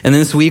And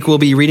this week we'll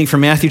be reading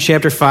from Matthew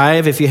chapter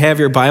 5. If you have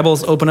your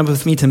Bibles, open up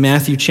with me to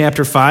Matthew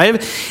chapter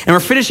 5. And we're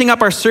finishing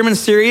up our sermon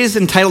series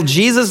entitled,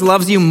 Jesus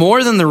Loves You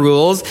More Than the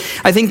Rules.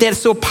 I think that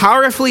so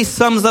powerfully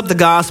sums up the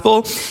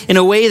gospel in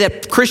a way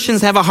that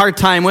Christians have a hard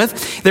time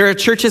with. There are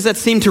churches that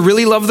seem to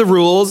really love the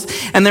rules,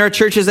 and there are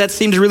churches that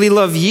seem to really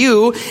love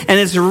you, and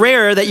it's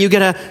rare that you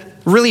get a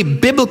really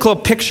biblical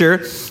picture,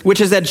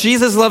 which is that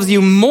Jesus loves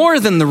you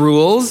more than the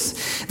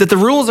rules, that the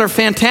rules are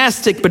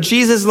fantastic, but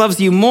Jesus loves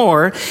you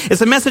more.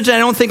 It's a message that I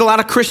don't think a lot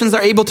of Christians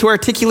are able to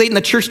articulate, and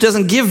the church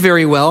doesn't give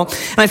very well.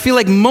 And I feel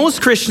like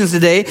most Christians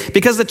today,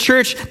 because the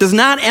church does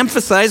not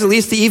emphasize, at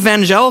least the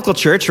evangelical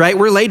church, right?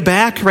 We're laid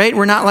back, right?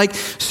 We're not like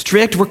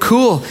strict. We're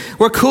cool.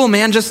 We're cool,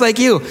 man, just like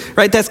you,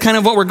 right? That's kind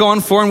of what we're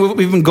going for, and what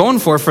we've been going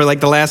for like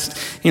the last,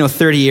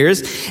 30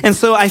 years. And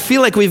so I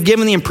feel like we've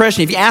given the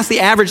impression, if you ask the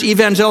average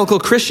evangelical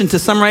Christian to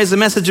summarize the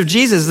message of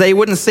Jesus, they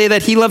wouldn't say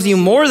that he loves you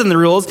more than the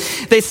rules.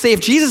 They'd say if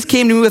Jesus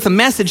came to me with a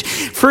message,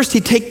 first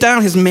he'd take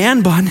down his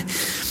man bun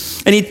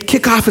and he'd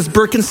kick off his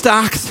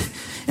Birkenstocks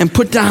and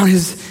put down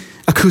his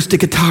acoustic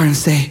guitar and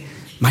say,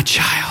 "My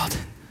child,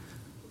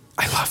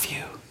 I love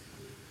you.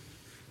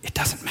 It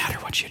doesn't matter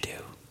what you do.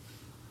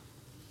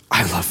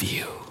 I love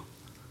you."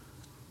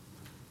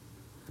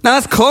 Now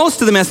that's close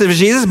to the message of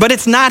Jesus, but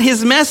it's not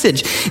his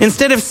message.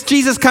 Instead of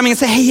Jesus coming and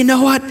saying, "Hey, you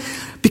know what?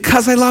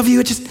 Because I love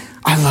you,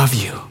 I love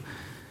you.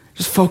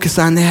 Just focus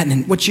on that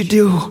and what you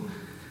do."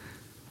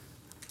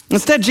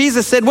 Instead,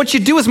 Jesus said, what you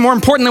do is more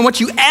important than what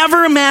you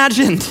ever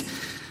imagined.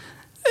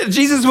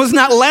 Jesus was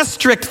not less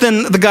strict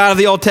than the God of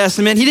the Old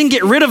Testament. He didn't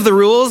get rid of the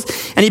rules,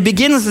 and he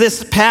begins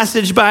this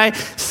passage by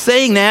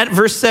saying that,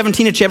 verse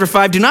 17 of chapter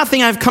 5, "Do not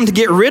think I've come to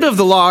get rid of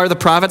the law or the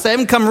prophets. I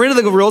haven't come rid of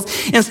the rules."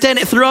 Instead,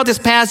 throughout this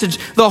passage,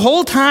 the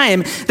whole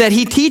time that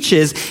he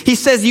teaches, he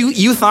says,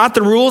 you thought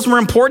the rules were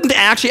important?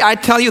 Actually, I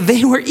tell you,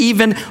 they were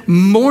even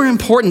more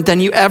important than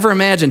you ever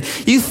imagined.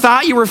 You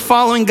thought you were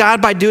following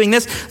God by doing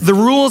this. The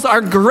rules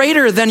are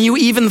greater than you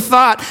even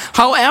thought.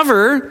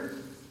 However,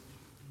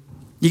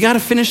 you got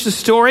to finish the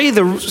story.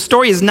 The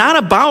story is not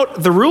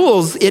about the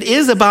rules. It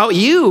is about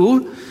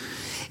you.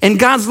 And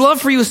God's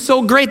love for you is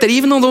so great that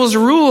even though those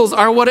rules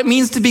are what it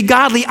means to be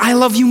godly, I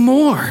love you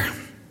more.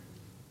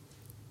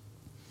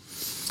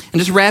 And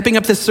just wrapping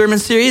up this sermon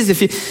series,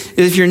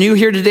 if you're new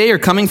here today or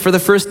coming for the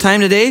first time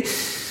today,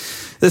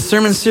 this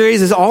sermon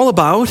series is all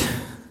about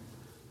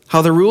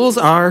how the rules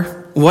are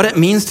what it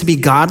means to be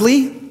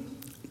godly,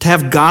 to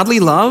have godly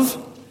love.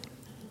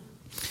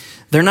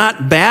 They're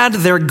not bad,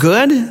 they're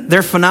good.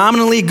 They're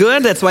phenomenally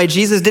good. That's why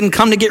Jesus didn't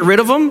come to get rid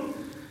of them.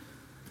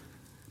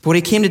 But what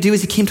he came to do is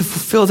he came to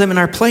fulfill them in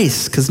our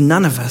place, because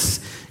none of us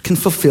can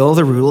fulfill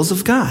the rules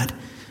of God.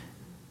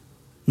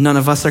 None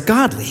of us are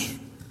godly.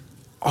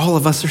 All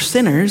of us are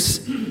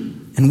sinners,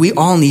 and we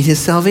all need his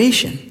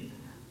salvation.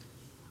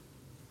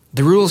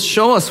 The rules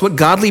show us what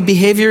godly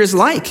behavior is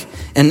like,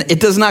 and it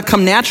does not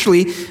come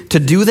naturally to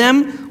do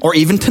them or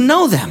even to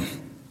know them.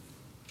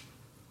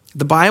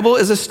 The Bible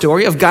is a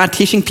story of God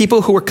teaching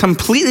people who were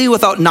completely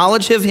without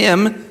knowledge of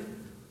him,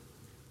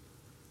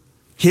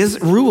 his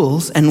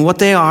rules and what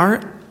they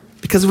are,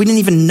 because we didn't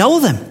even know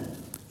them.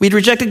 We'd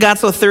rejected God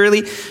so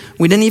thoroughly,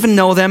 we didn't even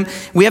know them.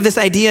 We have this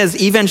idea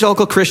as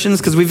evangelical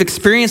Christians, because we've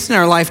experienced in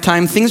our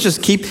lifetime, things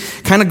just keep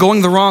kind of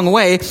going the wrong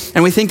way,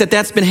 and we think that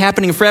that's been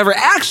happening forever.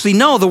 Actually,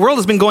 no, the world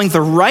has been going the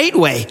right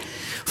way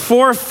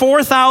for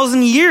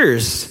 4,000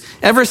 years.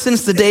 Ever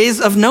since the days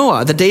of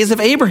Noah, the days of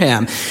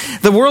Abraham.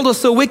 The world was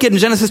so wicked. In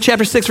Genesis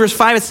chapter 6, verse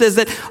 5, it says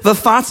that the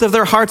thoughts of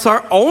their hearts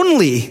are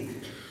only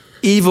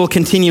evil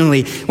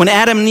continually. When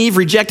Adam and Eve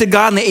rejected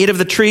God and they ate of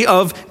the tree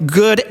of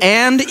good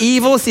and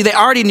evil, see, they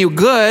already knew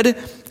good,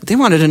 but they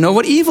wanted to know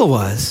what evil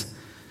was.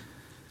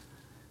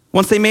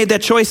 Once they made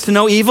that choice to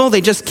know evil,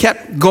 they just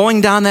kept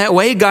going down that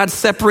way. God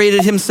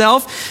separated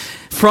himself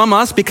from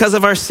us because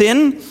of our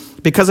sin,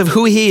 because of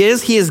who he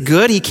is. He is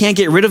good. He can't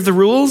get rid of the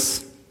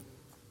rules.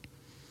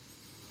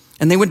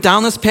 And they went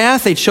down this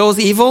path, they chose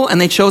evil,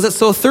 and they chose it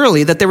so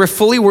thoroughly that they were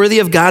fully worthy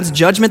of God's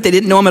judgment. They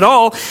didn't know him at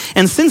all.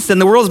 And since then,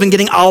 the world has been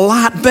getting a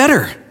lot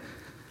better.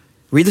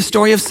 Read the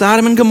story of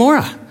Sodom and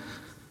Gomorrah.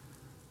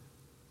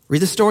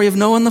 Read the story of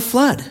Noah and the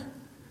flood.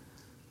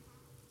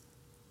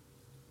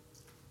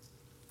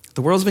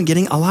 The world's been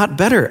getting a lot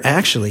better,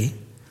 actually.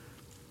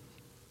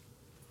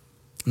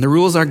 And the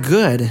rules are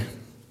good.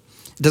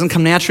 It doesn't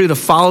come naturally to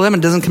follow them. It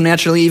doesn't come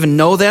naturally even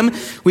know them.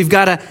 We've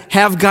got to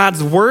have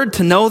God's word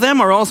to know them,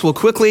 or else we'll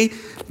quickly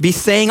be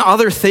saying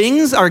other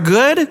things are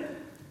good.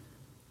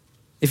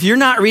 If you're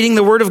not reading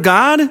the word of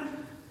God,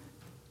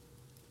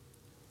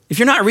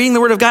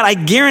 I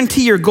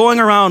guarantee you're going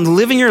around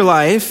living your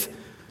life,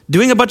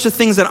 doing a bunch of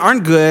things that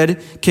aren't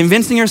good,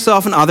 convincing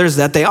yourself and others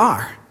that they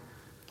are.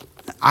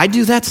 I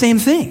do that same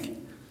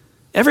thing.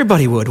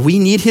 Everybody would. We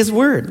need his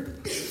word.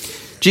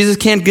 Jesus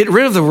can't get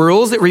rid of the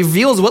rules. It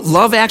reveals what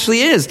love actually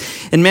is.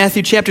 In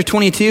Matthew chapter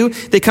 22,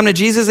 they come to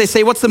Jesus. They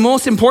say, what's the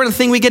most important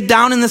thing we get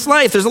down in this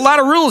life? There's a lot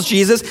of rules,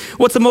 Jesus.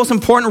 What's the most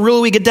important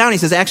rule we get down? He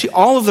says, actually,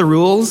 all of the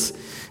rules,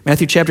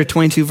 Matthew chapter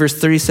 22, verse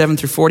 37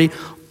 through 40,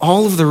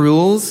 all of the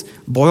rules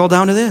boil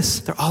down to this.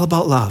 They're all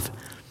about love.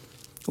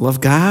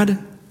 Love God,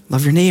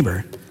 love your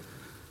neighbor.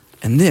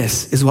 And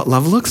this is what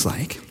love looks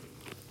like.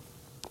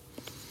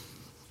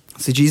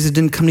 See, Jesus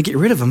didn't come to get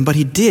rid of them, but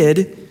he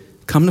did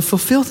come to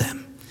fulfill them.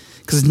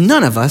 Because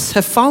none of us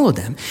have followed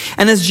them.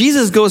 And as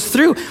Jesus goes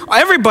through,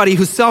 everybody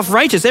who's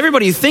self-righteous,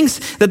 everybody who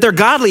thinks that they're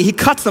godly, he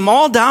cuts them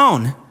all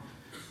down.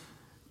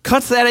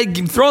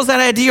 Throws that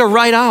idea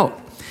right out.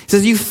 He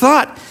says, you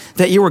thought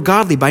that you were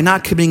godly by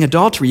not committing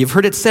adultery. You've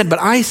heard it said, but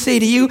I say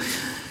to you,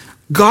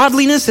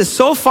 godliness is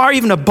so far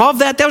even above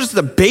that. That was just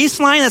a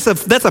baseline.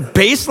 That's a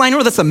baseline,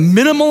 or that's a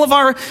minimal of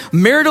our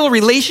marital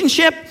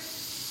relationship.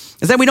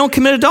 Is that we don't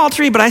commit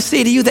adultery? But I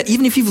say to you that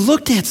even if you've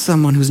looked at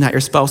someone who's not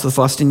your spouse with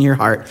lust in your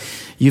heart,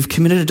 you've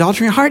committed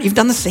adultery in your heart. You've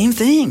done the same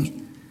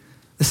thing.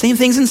 The same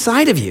thing's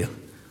inside of you.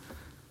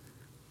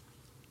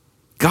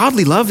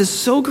 Godly love is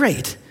so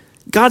great.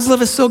 God's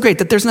love is so great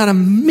that there's not a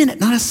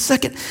minute, not a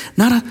second,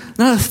 not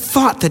a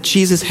thought that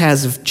Jesus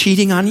has of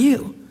cheating on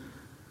you,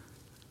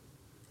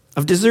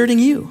 of deserting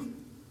you,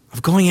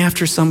 of going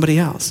after somebody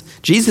else.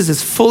 Jesus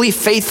is fully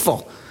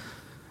faithful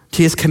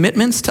to his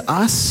commitments to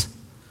us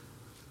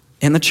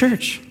and the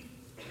church.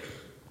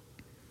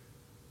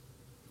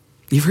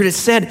 You've heard it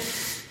said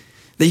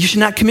that you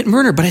should not commit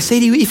murder, but I say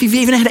to you, if you've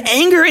even had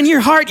anger in your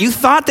heart, you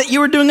thought that you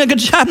were doing a good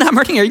job not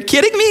murdering. Are you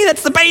kidding me?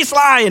 That's the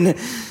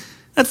baseline.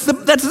 That's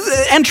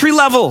the entry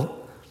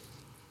level.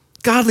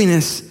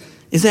 Godliness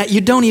is that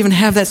you don't even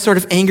have that sort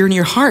of anger in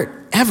your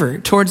heart ever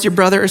towards your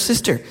brother or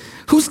sister.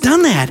 Who's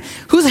done that?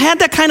 Who's had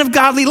that kind of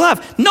godly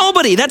love?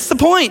 Nobody. That's the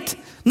point.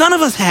 None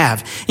of us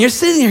have. And you're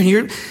sitting there and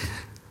you're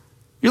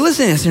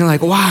listening to this and you're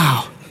like,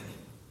 wow.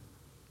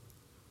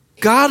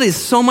 God is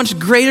so much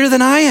greater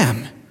than I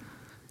am.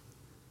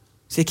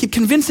 See, I keep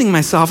convincing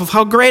myself of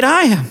how great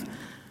I am.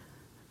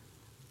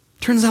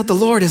 Turns out the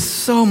Lord is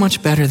so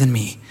much better than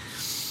me.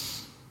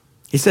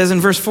 He says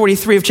in verse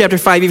 43 of chapter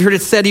 5, you've heard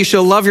it said, you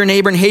shall love your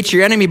neighbor and hate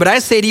your enemy. But I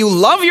say to you,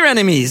 love your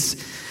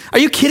enemies. Are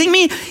you kidding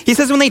me? He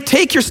says, when they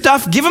take your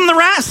stuff, give them the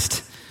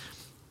rest.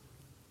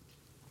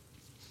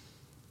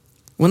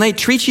 When they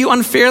treat you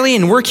unfairly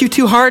and work you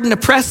too hard and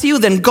oppress you,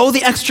 then go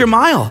the extra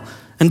mile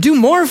and do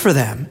more for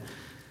them.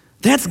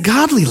 That's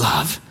godly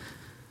love.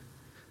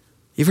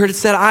 You've heard it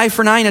said, eye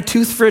for an eye and a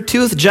tooth for a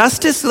tooth.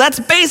 Justice,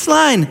 that's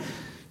baseline.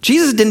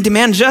 Jesus didn't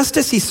demand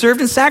justice. He served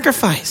and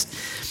sacrificed.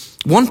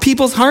 Won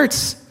people's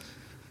hearts.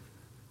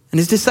 And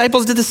his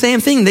disciples did the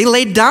same thing. They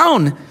laid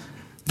down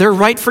their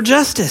right for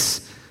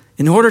justice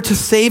in order to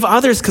save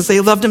others because they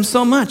loved him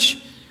so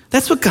much.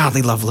 That's what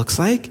godly love looks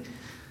like.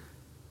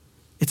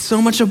 It's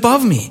so much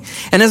above me.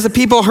 And as the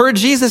people heard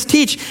Jesus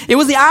teach, it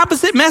was the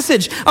opposite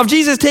message of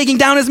Jesus taking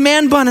down his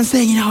man bun and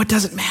saying, it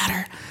doesn't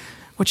matter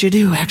what you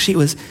do. Actually, it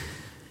was,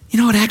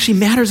 it actually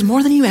matters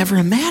more than you ever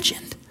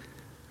imagined.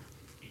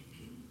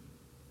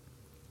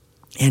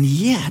 And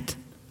yet,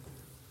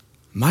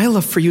 my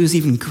love for you is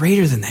even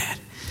greater than that.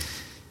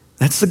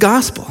 That's the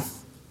gospel.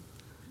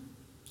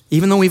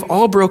 Even though we've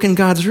all broken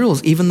God's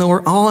rules, even though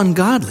we're all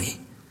ungodly,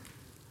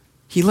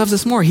 he loves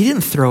us more. He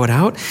didn't throw it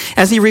out.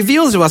 As he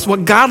reveals to us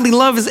what godly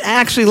love is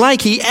actually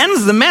like, he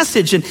ends the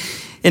message in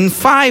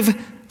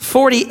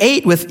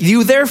 5:48 with,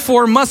 you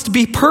therefore must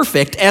be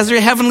perfect as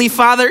your heavenly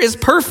Father is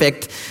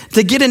perfect.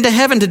 To get into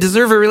heaven, to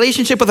deserve a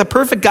relationship with a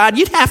perfect God,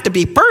 you'd have to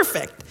be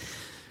perfect.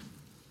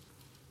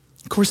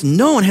 Of course,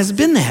 no one has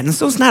been that. And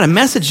so it's not a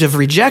message of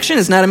rejection.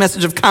 It's not a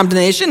message of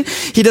condemnation.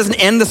 He doesn't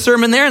end the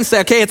sermon there and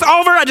say, okay, it's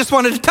over. I just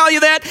wanted to tell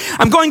you that.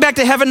 I'm going back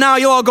to heaven now.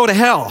 You'll all go to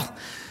hell.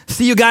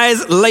 See you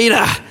guys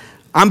later.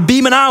 I'm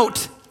beaming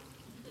out.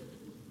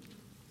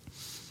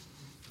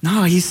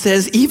 No, he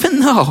says, even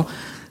though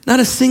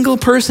not a single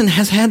person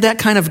has had that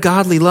kind of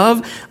godly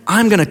love,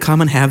 I'm going to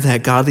come and have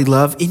that godly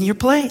love in your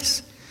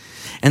place.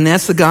 And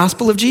that's the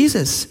gospel of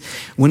Jesus.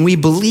 When we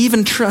believe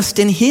and trust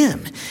in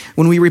him,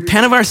 when we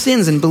repent of our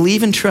sins and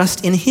believe and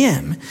trust in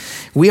him,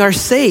 we are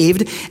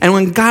saved. And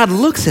when God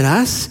looks at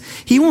us,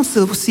 he won't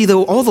see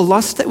all the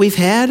lust that we've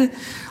had,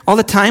 all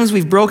the times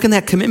we've broken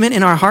that commitment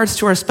in our hearts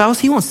to our spouse.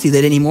 He won't see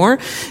that anymore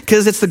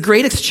because it's the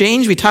great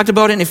exchange. We talked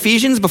about it in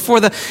Ephesians. Before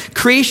the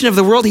creation of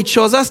the world, he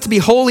chose us to be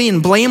holy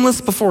and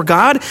blameless before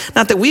God.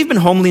 Not that we've been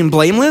holy and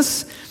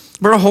blameless.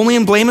 We're holy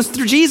and blameless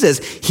through Jesus.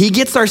 He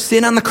gets our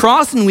sin on the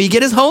cross and we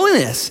get his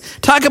holiness.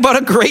 Talk about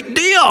a great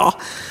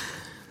deal.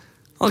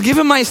 I'll give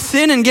him my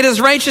sin and get his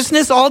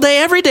righteousness all day,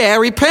 every day. I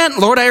repent.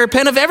 Lord, I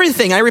repent of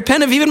everything. I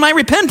repent of even my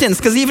repentance,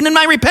 because even in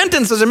my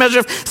repentance there's a measure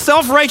of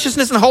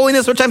self-righteousness and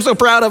holiness, which I'm so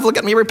proud of. Look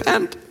at me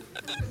repent.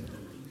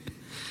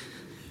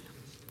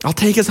 I'll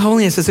take his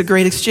holiness as a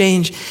great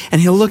exchange, and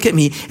he'll look at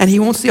me, and he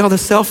won't see all the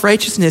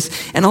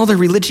self-righteousness and all the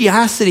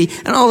religiosity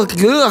and all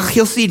the,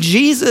 he'll see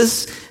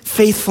Jesus'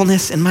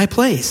 faithfulness in my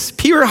place,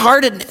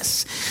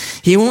 pure-heartedness.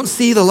 He won't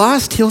see the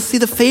lust, he'll see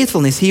the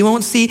faithfulness. He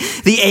won't see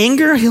the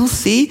anger, he'll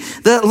see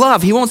the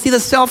love. He won't see the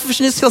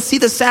selfishness, he'll see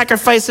the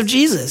sacrifice of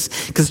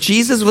Jesus, because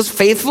Jesus was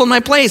faithful in my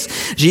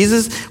place.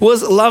 Jesus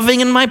was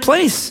loving in my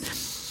place.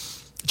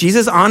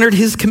 Jesus honored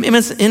his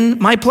commitments in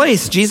my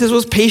place. Jesus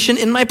was patient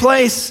in my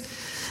place.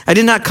 I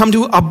did not come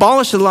to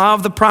abolish the law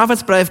of the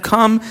prophets, but I have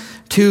come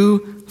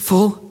to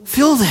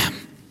fulfill them.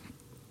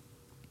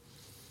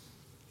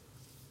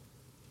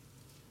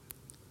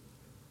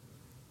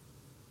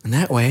 And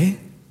that way,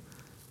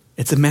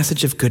 it's a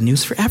message of good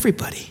news for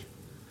everybody.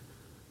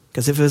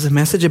 Because if it was a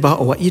message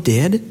about what you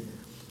did,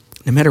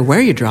 no matter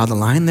where you draw the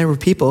line, there were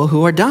people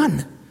who are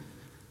done.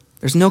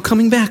 There's no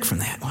coming back from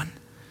that one.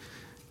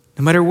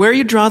 No matter where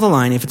you draw the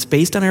line, if it's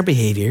based on our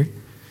behavior,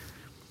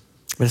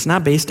 but it's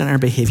not based on our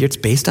behavior, it's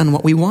based on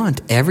what we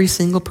want. Every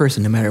single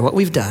person, no matter what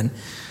we've done,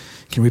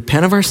 can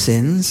repent of our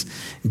sins,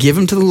 give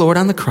them to the Lord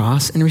on the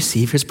cross, and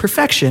receive his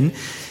perfection.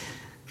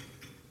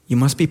 You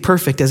must be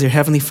perfect as your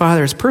heavenly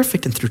Father is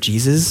perfect, and through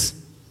Jesus,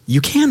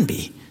 you can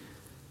be.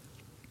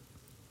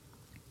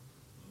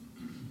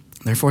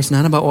 Therefore, it's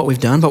not about what we've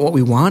done, but what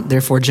we want.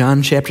 Therefore,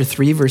 John chapter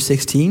 3, verse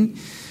 16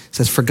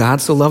 says, "For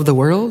God so loved the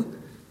world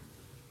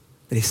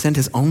that he sent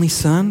his only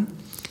Son,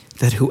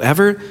 that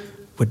whoever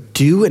would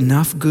do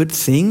enough good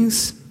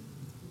things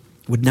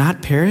would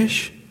not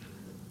perish,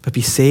 but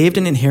be saved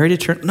and inherit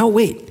eternal." No,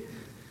 wait.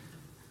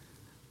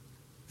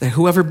 That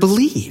whoever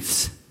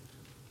believes.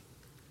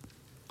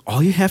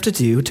 All you have to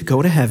do to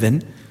go to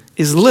heaven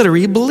is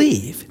literally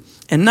believe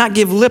and not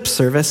give lip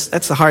service.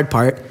 That's the hard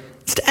part.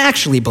 It's to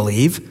actually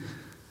believe,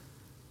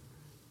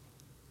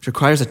 which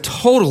requires a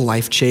total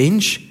life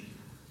change.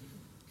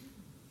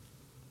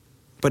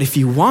 But if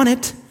you want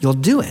it, you'll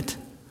do it.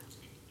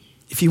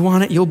 If you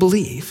want it, you'll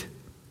believe,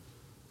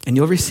 and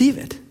you'll receive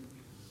it.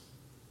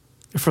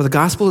 Therefore, the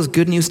gospel is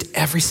good news to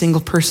every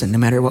single person, no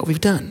matter what we've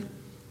done.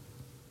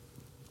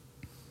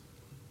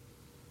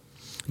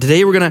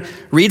 Today, we're going to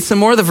read some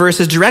more of the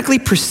verses directly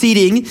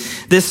preceding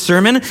this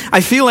sermon.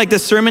 I feel like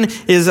this sermon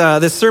is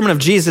this sermon of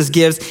Jesus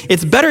gives.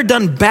 It's better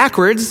done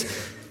backwards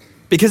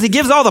because he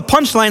gives all the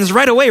punchlines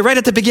right away, right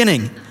at the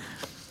beginning.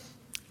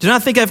 Do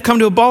not think I've come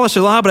to abolish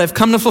the law, but I've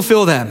come to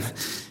fulfill them.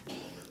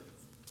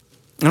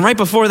 And right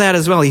before that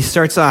as well, he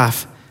starts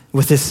off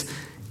with this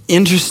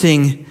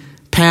interesting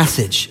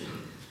passage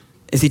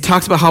as he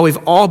talks about how we've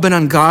all been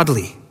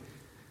ungodly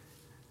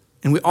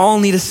and we all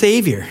need a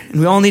Savior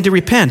and we all need to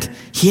repent.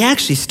 He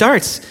actually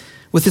starts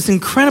with this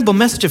incredible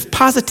message of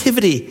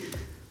positivity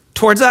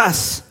towards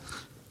us.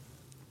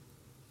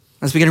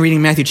 Let's begin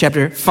reading Matthew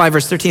chapter 5,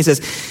 verse 13. It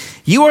says,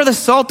 "You are the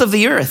salt of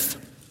the earth.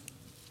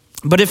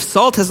 But if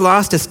salt has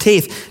lost its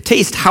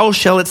taste, how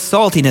shall its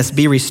saltiness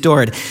be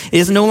restored? It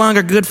is no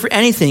longer good for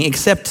anything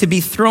except to be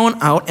thrown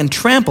out and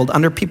trampled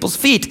under people's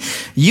feet.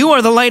 You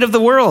are the light of the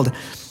world.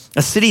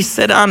 A city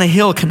set on a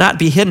hill cannot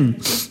be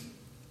hidden.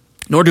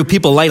 Nor do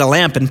people light a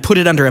lamp and put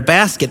it under a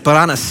basket, but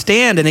on a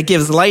stand, and it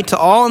gives light to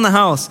all in the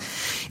house.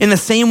 In the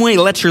same way,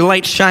 let your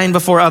light shine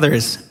before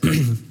others,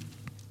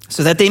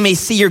 so that they may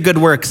see your good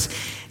works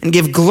and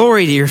give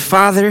glory to your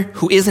Father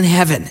who is in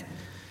heaven."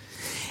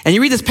 And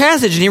you read this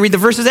passage and you read the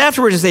verses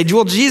afterwards and say,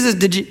 "Well, Jesus,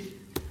 do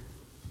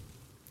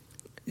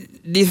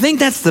you think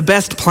that's the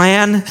best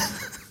plan?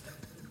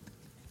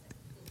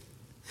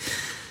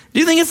 Do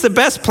you think it's the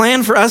best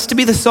plan for us to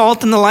be the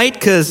salt and the light?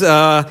 Because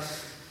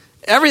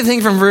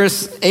everything from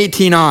verse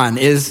 18 on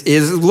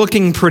is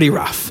looking pretty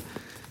rough."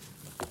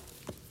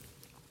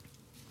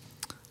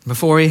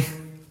 Before we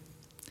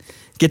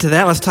get to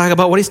that, let's talk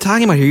about what he's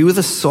talking about here. You are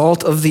the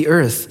salt of the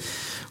earth.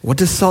 What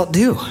does salt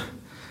do?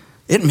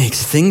 It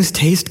makes things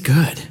taste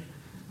good.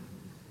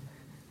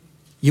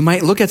 You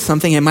might look at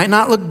something, it might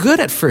not look good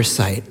at first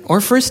sight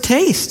or first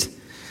taste. It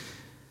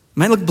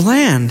might look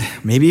bland,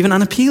 maybe even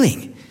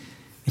unappealing.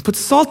 You put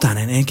salt on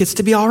it and it gets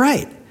to be all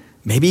right,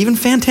 maybe even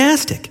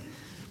fantastic.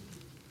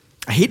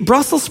 I hate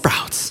Brussels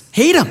sprouts.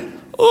 Hate them.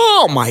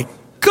 Oh my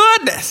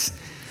goodness.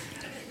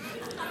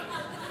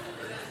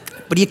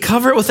 But you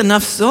cover it with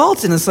enough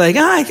salt and it's like,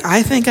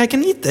 I think I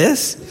can eat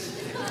this.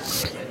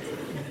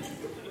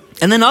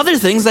 And then other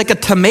things like a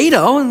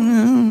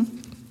tomato,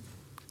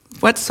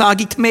 wet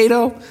soggy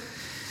tomato.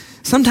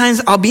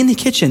 Sometimes I'll be in the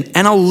kitchen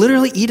and I'll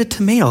literally eat a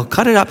tomato,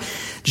 cut it up,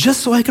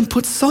 just so I can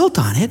put salt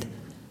on it,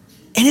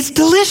 and it's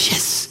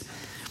delicious.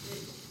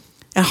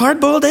 And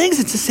hard-boiled eggs,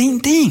 it's the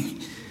same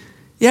thing.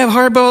 You have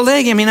hard-boiled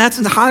egg, I mean,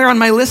 that's higher on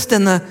my list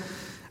than the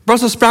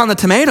Brussels sprout and the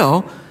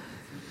tomato,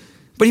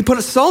 but you put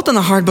a salt on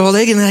the hard-boiled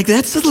egg and like,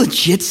 that's a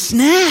legit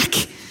snack.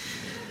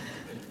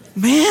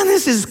 Man,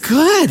 this is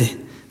good.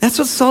 That's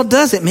what salt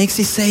does. It makes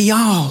you say,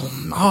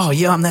 oh,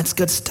 yum, that's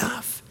good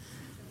stuff.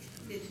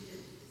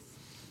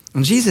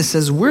 And Jesus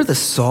says, we're the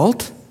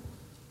salt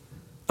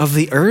of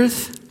the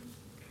earth.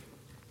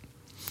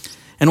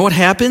 And what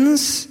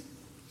happens?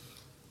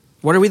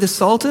 What are we the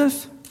salt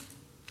of?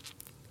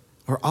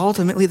 We're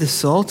ultimately the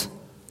salt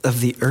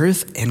of the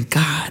earth and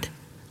God.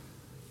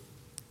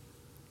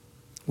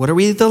 What are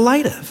we the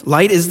light of?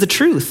 Light is the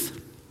truth.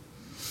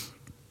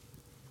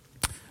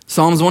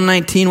 Psalms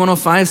 119,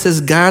 105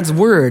 says, God's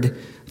word,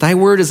 thy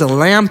word is a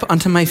lamp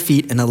unto my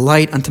feet and a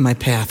light unto my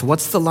path.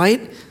 What's the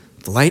light?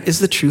 The light is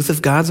the truth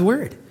of God's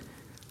word.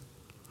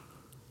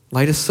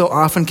 Light is so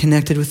often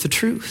connected with the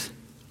truth.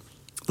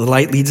 The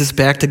light leads us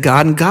back to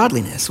God and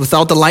godliness.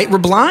 Without the light, we're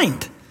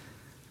blind.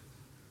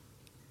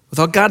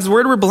 Without God's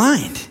word, we're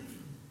blind.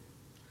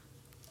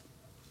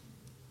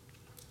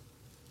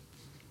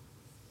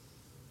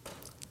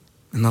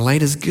 And the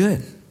light is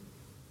good.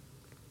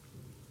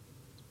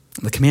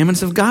 The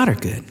commandments of God are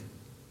good.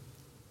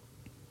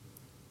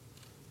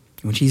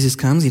 When Jesus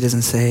comes, he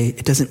doesn't say,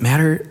 it doesn't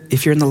matter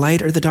if you're in the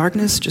light or the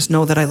darkness, just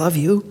know that I love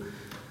you.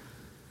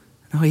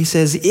 No, he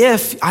says,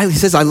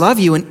 I love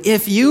you, and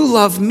if you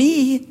love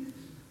me,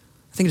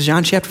 I think it's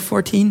John chapter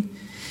 14,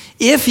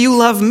 if you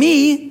love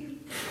me,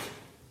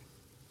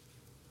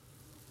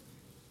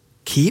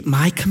 keep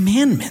my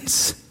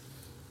commandments.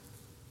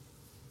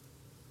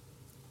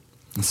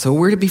 And so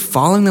we're to be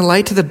following the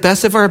light to the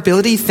best of our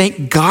ability.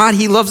 Thank God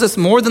he loves us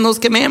more than those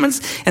commandments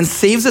and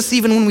saves us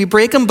even when we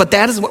break them, but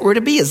that is what we're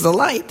to be, is the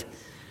light.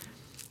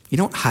 You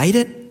don't hide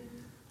it.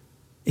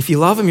 If you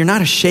love him, you're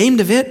not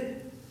ashamed of it.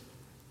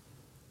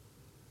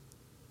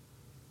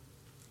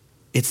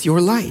 It's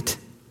your light.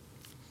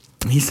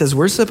 And he says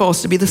we're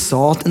supposed to be the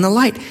salt and the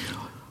light.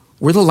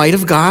 We're the light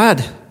of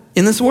God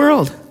in this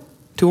world,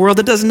 to a world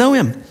that doesn't know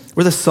him.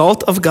 We're the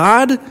salt of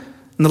God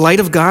and the light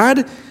of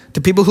God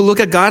to people who look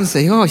at God and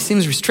say, oh, he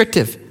seems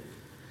restrictive.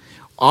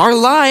 Our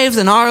lives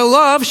and our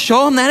love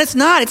show him that it's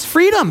not. It's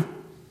freedom.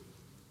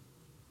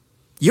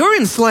 You're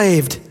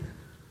enslaved.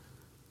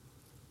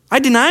 I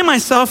deny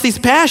myself these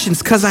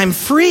passions because I'm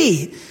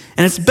free,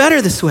 and it's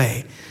better this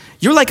way.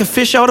 You're like a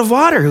fish out of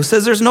water who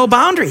says there's no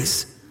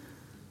boundaries.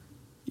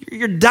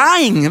 You're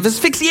dying of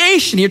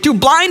asphyxiation. You're too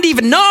blind to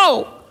even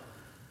know.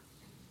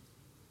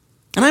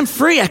 And I'm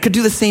free. I could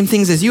do the same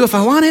things as you if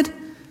I wanted,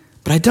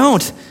 but I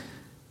don't.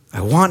 I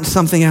want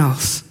something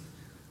else.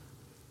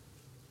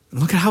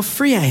 And look at how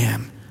free I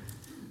am.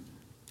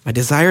 My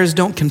desires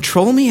don't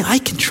control me. I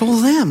control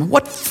them.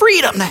 What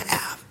freedom to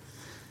have.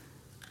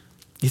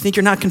 You think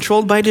you're not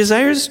controlled by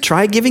desires?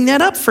 Try giving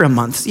that up for a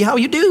month. See how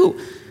you do.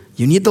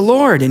 You need the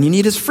Lord and you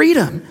need his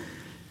freedom.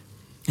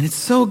 And it's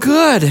so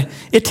good.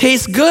 It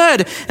tastes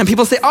good. And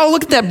people say, oh,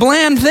 look at that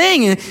bland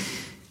thing.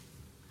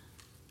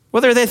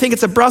 Whether they think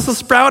it's a Brussels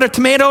sprout, a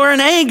tomato, or an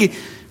egg,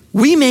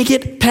 we make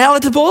it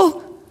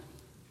palatable,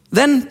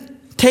 then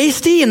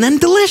tasty, and then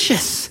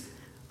delicious.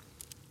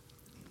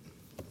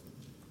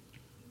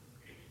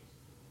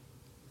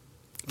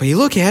 But you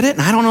look at it,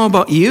 and I don't know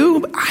about you,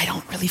 but I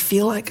don't really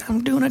feel like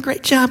I'm doing a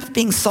great job of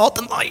being salt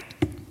and light.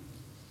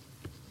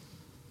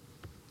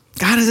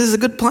 God, this is a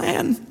good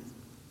plan.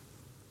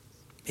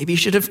 Maybe you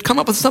should have come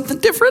up with something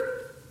different.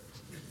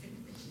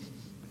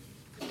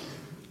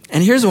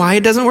 And here's why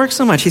it doesn't work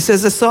so much. He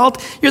says the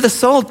salt, you're the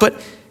salt, but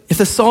if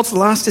the salt's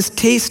lost its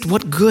taste,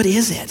 what good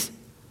is it?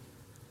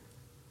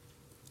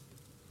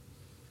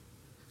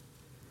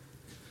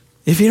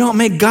 If you don't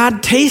make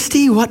God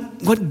tasty,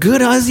 what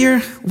good is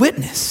your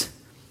witness?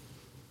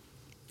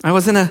 I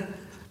was in a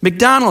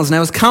McDonald's and I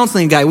was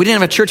counseling a guy. We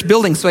didn't have a church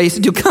building, so I used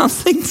to do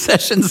counseling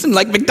sessions in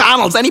like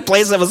McDonald's, any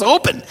place that was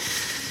open. And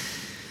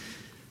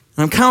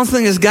I'm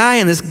counseling this guy,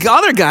 and this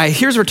other guy,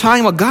 here's we're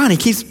talking about God, and he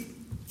keeps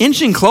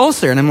inching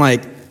closer. And I'm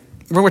like,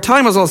 what we're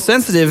talking about is all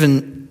sensitive,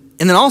 and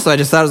then also I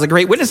just thought it was a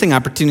great witnessing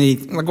opportunity.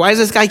 I'm like, why does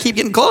this guy keep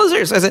getting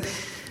closer? So I said,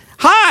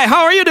 hi,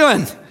 how are you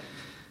doing?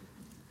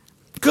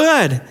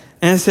 Good.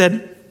 And I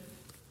said,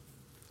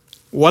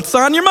 what's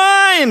on your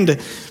mind?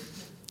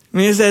 And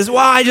he says, well,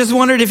 I just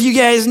wondered if you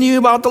guys knew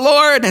about the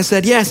Lord. And I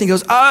said, yes. And he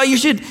goes, oh, you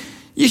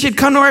should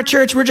come to our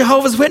church. We're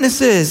Jehovah's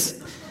Witnesses.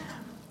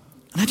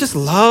 And I just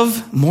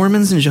love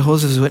Mormons and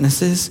Jehovah's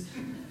Witnesses.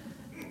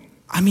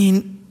 I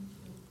mean,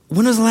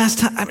 when was the last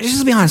time, just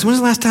to be honest, when was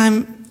the last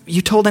time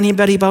you told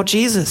anybody about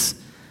Jesus?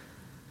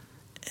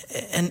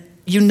 And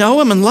you know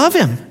him and love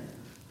him.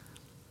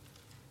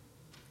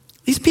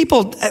 These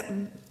people,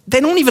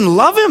 they don't even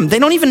love him. They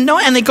don't even know,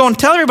 and they go and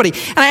tell everybody.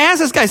 And I asked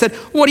this guy, I said,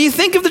 what do you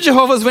think of the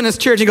Jehovah's Witness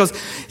church? He goes,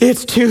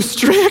 it's too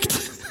strict.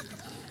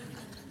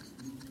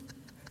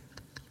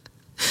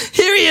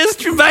 Here he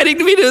is inviting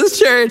me to his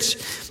church,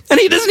 and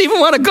he doesn't even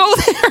want to go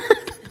there.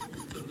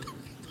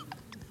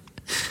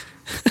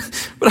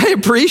 But I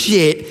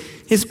appreciate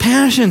his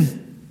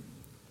passion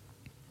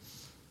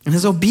and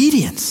his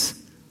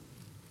obedience.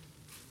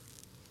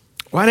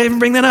 Why did I even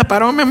bring that up? I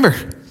don't remember.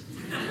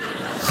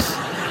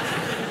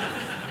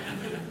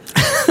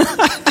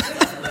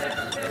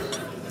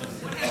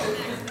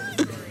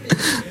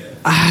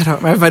 I don't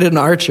remember if I did in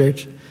our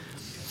church.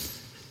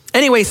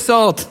 Anyway,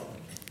 salt.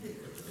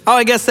 Oh,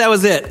 I guess that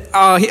was it.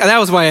 Oh, that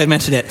was why I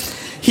mentioned it.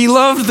 He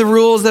loved the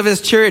rules of his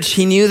church.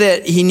 He knew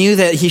that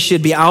he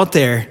should be out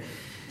there.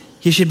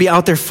 He should be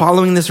out there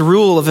following this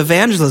rule of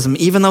evangelism,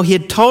 even though he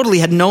had totally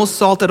had no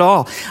salt at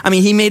all. I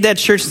mean, he made that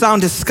church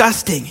sound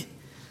disgusting.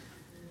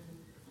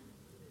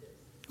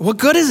 What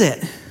good is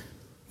it?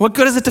 What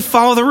good is it to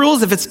follow the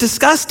rules if it's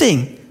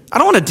disgusting? I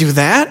don't want to do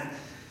that.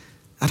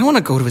 I don't want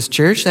to go to his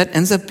church. That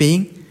ends up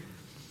being...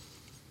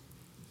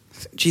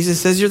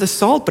 Jesus says you're the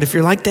salt, but if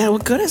you're like that,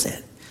 what good is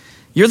it?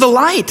 You're the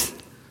light.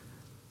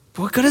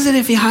 But what good is it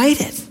if you hide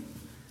it?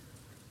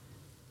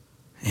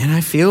 And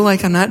I feel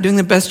like I'm not doing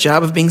the best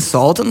job of being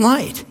salt and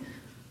light.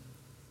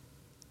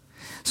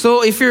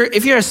 So if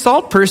you're a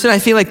salt person, I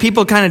feel like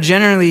people kind of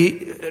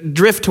generally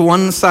drift to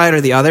one side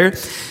or the other.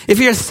 If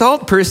you're a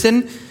salt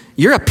person,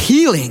 you're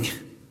appealing.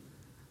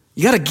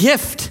 You got a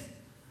gift.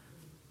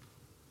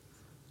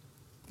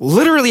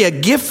 Literally a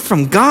gift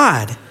from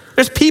God.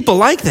 There's people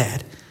like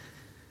that.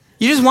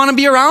 You just want to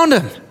be around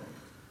them.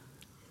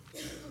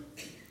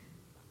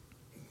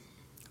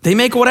 They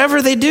make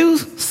whatever they do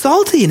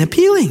salty and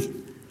appealing.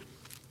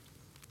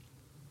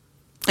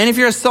 And if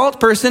you're a salt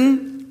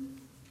person,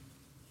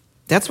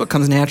 that's what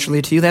comes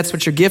naturally to you. That's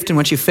what your gift and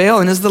what you fail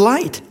in is the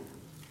light.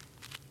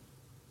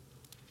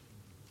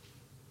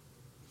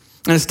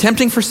 And it's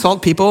tempting for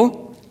salt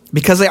people,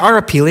 because they are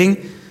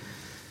appealing,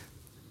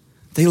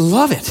 they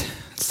love it.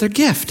 It's their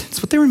gift.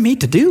 It's what they were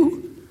made to do.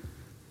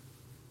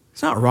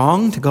 It's not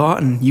wrong to go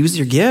out and use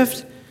your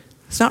gift.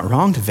 It's not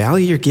wrong to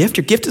value your gift.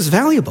 Your gift is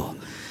valuable.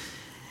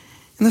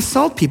 And the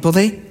salt people,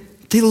 they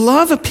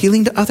love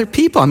appealing to other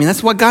people. I mean,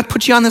 that's what God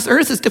put you on this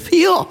earth, is to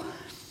appeal.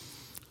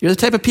 You're the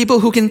type of people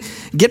who can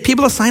get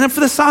people to sign up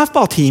for the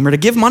softball team or to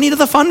give money to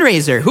the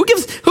fundraiser. Who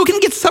can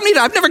get somebody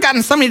I've never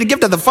gotten somebody to give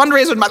to the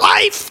fundraiser in my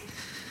life.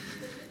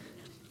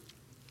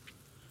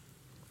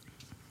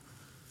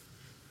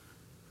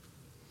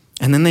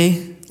 And then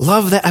they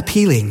love that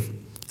appealing.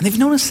 And they've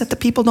noticed that the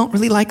people don't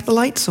really like the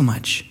light so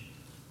much.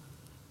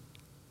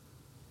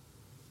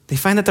 They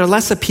find that they're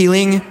less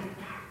appealing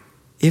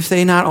if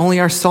they not only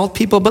are salt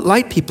people, but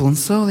light people. And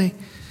so they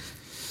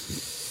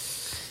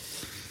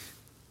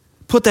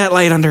put that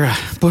light under a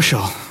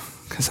bushel,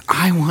 because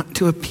I want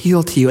to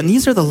appeal to you. And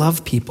these are the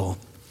love people.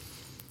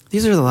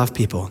 These are the love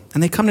people.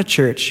 And they come to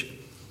church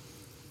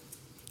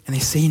and they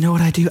say, you know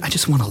what I do? I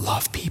just want to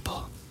love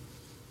people.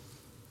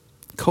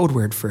 Code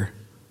word for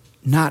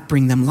not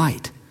bring them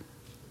light.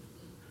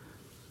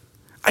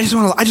 I just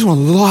want to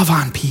love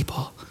on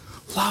people.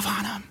 Love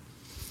on them.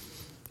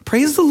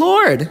 Praise the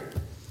Lord.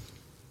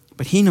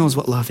 But he knows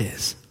what love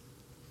is.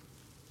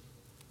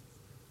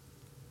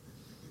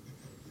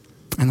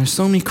 And there's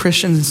so many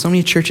Christians and so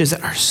many churches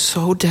that are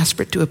so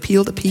desperate to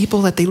appeal to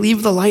people that they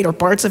leave the light or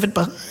parts of it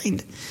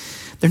behind.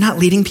 They're not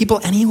leading people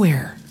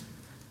anywhere.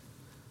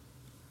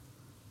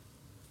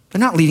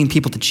 They're not leading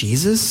people to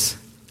Jesus.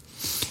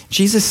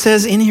 Jesus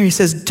says in here, he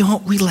says,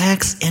 don't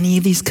relax any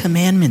of these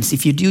commandments.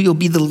 If you do, you'll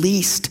be the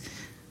least.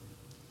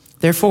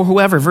 Therefore,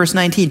 verse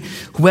 19,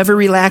 whoever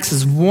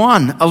relaxes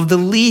one of the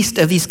least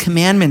of these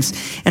commandments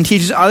and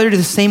teaches others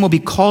the same will be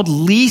called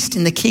least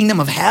in the kingdom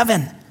of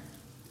heaven.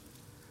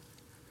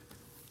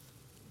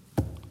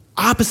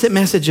 Opposite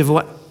message of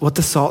what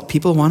the salt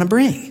people want to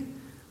bring.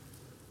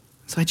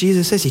 That's why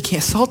Jesus says you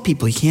can't salt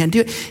people. You can't do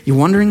it. You're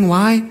wondering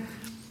why?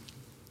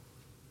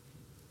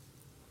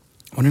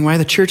 Wondering why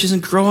the church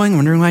isn't growing?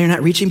 Wondering why you're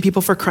not reaching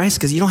people for Christ?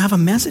 Because you don't have a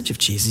message of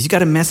Jesus. You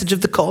got a message of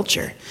the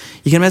culture.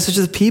 You got a message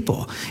of the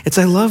people. It's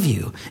I love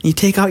you. And you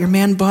take out your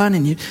man bun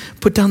and you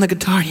put down the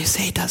guitar and you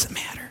say it doesn't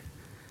matter.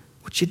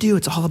 What you do,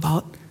 it's all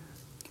about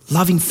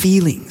loving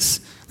feelings.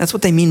 That's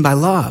what they mean by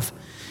love.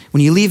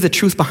 When you leave the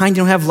truth behind,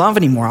 you don't have love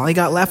anymore. All you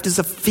got left is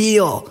a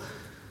feel.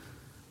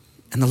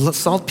 And the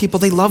salt people,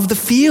 they love the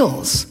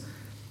feels.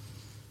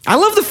 I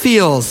love the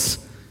feels.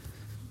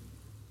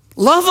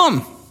 Love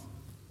them.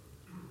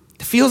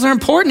 The feels are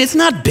important. It's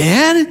not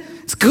bad.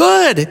 It's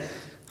good. I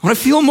want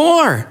to feel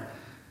more.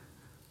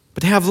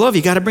 But to have love,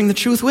 you got to bring the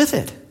truth with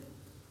it.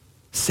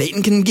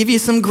 Satan can give you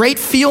some great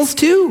feels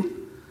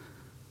too.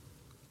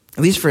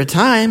 At least for a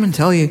time,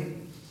 until you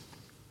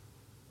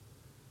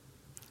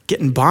get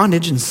in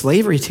bondage and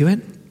slavery to it.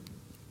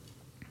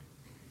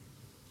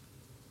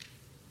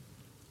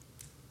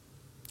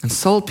 And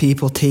salt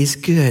people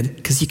taste good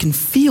because you can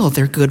feel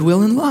their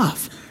goodwill and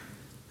love.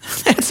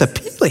 That's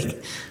appealing.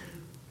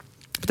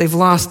 But they've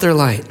lost their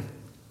light.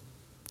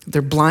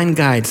 They're blind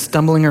guides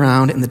stumbling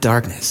around in the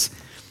darkness.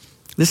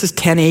 This is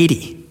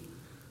 1080.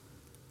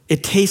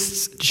 It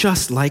tastes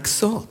just like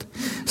salt.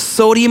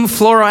 Sodium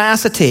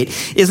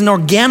fluoroacetate is an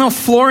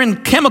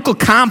organofluorine chemical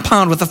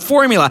compound with a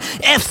formula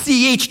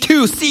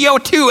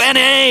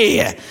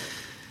FCH2CO2Na.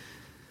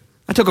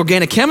 I took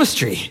organic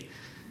chemistry.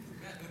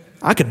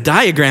 I could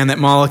diagram that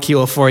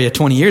molecule for you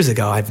 20 years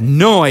ago. I have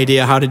no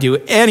idea how to do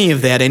any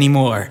of that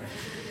anymore.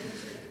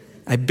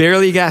 I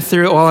barely got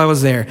through it while I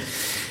was there.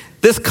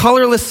 This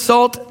colorless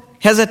salt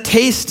has a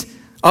taste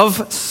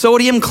of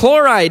sodium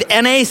chloride,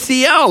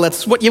 NaCl.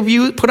 That's what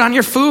you put on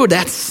your food.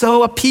 That's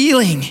so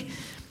appealing.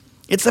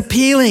 It's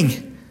appealing.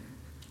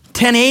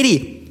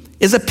 1080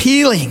 is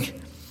appealing.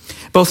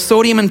 Both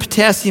sodium and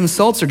potassium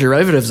salts are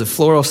derivatives of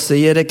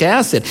fluorocetic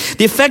acid.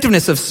 The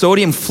effectiveness of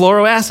sodium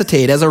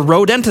fluoroacetate as a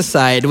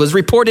rodenticide was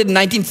reported in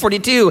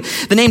 1942.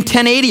 The name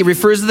 1080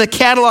 refers to the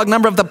catalog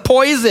number of the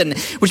poison,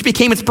 which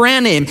became its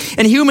brand name.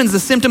 In humans,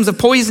 the symptoms of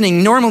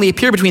poisoning normally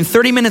appear between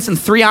 30 minutes and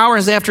 3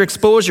 hours after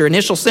exposure.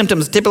 Initial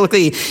symptoms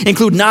typically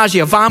include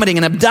nausea, vomiting,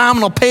 and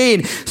abdominal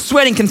pain,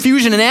 sweating,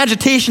 confusion, and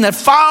agitation that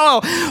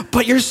follow.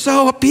 But you're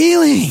so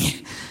appealing.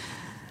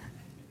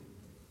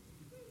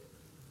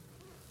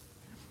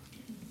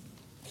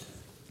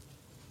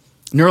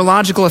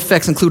 Neurological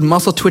effects include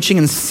muscle twitching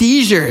and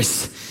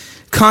seizures.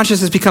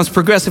 Consciousness becomes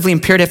progressively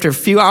impaired after a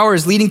few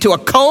hours, leading to a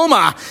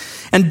coma.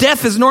 And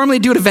death is normally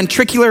due to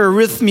ventricular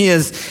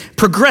arrhythmias,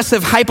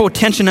 progressive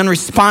hypotension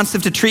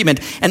unresponsive to treatment,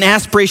 and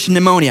aspiration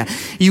pneumonia.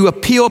 You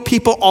appeal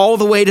people all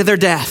the way to their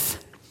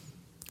death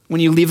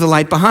when you leave the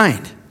light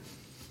behind.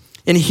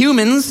 In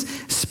humans,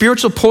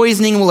 spiritual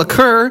poisoning will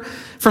occur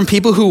from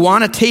people who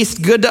want to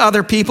taste good to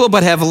other people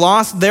but have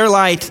lost their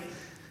light.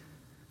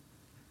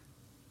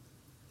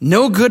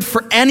 no good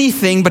for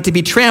anything but to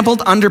be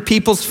trampled under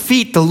people's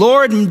feet. The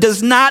Lord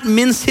does not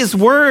mince his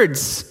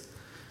words.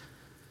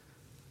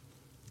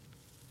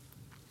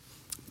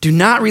 Do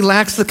not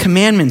relax the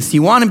commandments.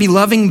 You want to be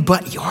loving,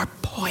 but you're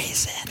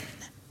poison.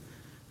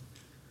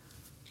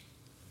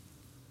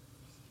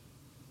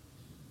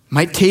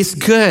 Might taste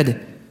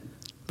good,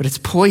 but it's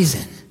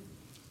poison.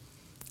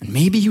 And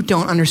maybe you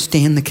don't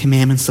understand the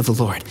commandments of the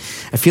Lord.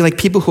 I feel like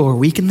people who are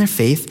weak in their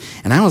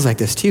faith, and I was like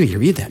this too, you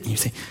read that and you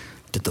say,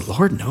 did the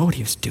Lord know what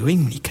he was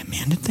doing when he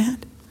commanded that?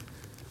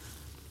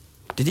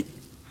 Did he?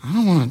 I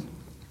don't want to,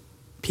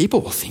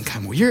 people will think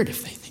I'm weird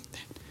if they think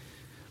that.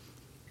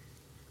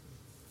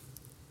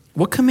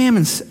 What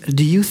commandments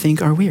do you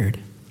think are weird?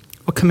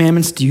 What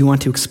commandments do you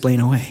want to explain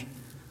away?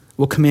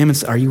 What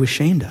commandments are you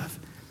ashamed of?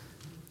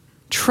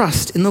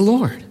 Trust in the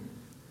Lord.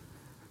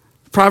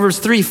 Proverbs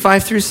 3,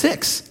 5 through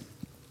 6.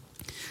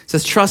 It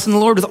says, trust in the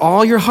Lord with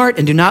all your heart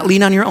and do not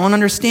lean on your own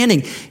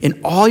understanding. In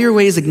all your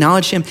ways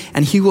acknowledge him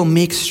and he will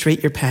make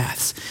straight your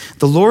paths.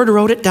 The Lord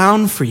wrote it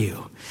down for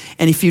you.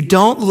 And if you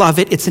don't love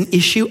it, it's an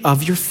issue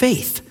of your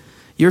faith.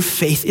 Your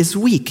faith is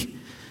weak.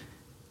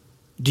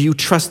 Do you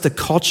trust the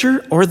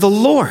culture or the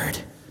Lord?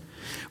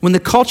 When the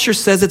culture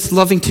says it's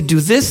loving to do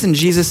this and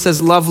Jesus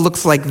says love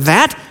looks like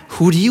that,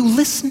 who do you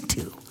listen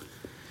to?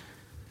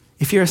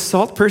 If you're a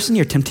salt person,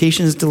 your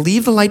temptation is to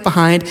leave the light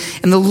behind,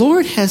 and the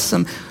Lord has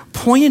some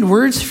pointed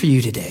words for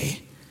you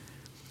today.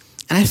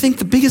 And I think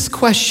the biggest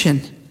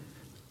question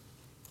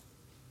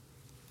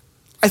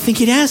I think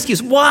he'd ask you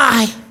is,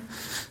 why?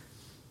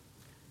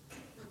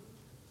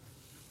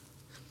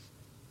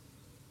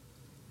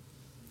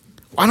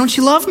 Why don't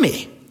you love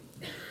me?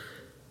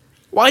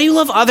 Why do you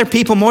love other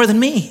people more than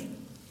me?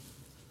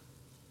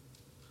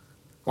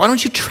 Why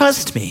don't you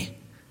trust me?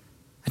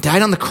 I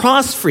died on the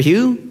cross for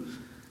you.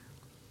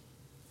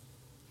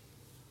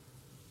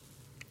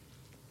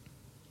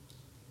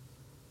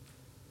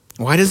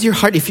 Why does your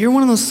heart, if you're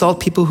one of those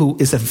salt people who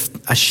is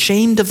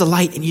ashamed of the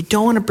light and you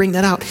don't want to bring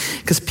that out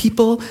because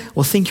people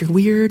will think you're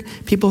weird,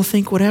 people will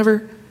think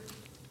whatever,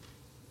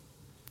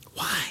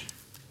 why?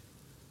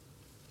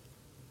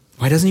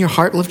 Why doesn't your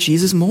heart love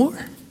Jesus more?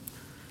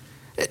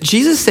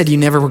 Jesus said you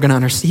never were going to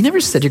understand. He never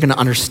said you're going to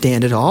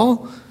understand it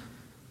all.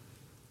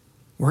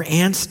 We're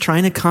ants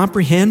trying to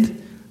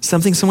comprehend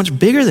something so much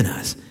bigger than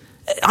us.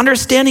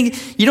 Understanding,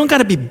 you don't got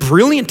to be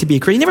brilliant to be a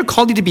Christian. He never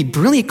called you to be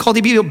brilliant. He called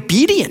you to be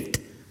obedient.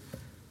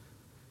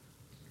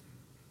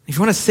 If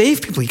you want to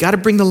save people, you got to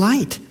bring the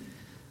light.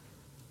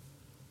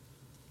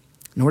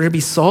 In order to be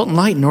salt and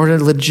light, in order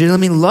to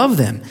legitimately love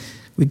them,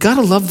 we've got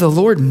to love the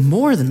Lord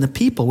more than the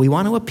people we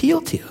want to appeal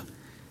to.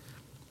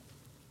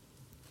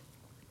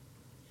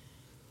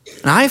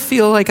 And I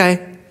feel like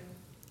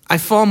I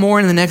fall more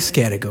in the next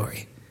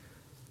category.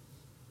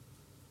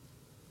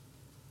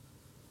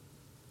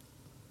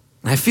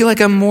 I feel like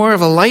I'm more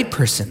of a light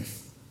person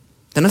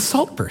than a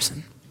salt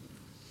person.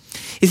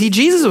 You see,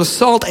 Jesus was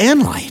salt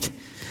and light.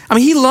 I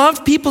mean, he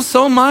loved people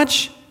so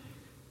much,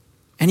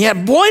 and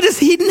yet, boy, does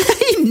he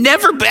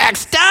never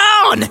backs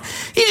down.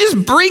 He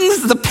just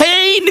brings the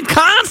pain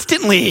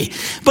constantly.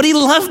 But he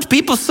loved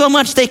people so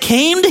much, they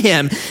came to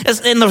him.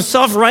 And the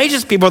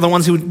self-righteous people are the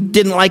ones who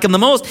didn't like him the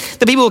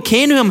most. The people who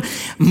came to him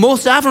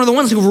most often are the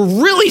ones who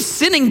were really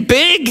sinning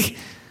big.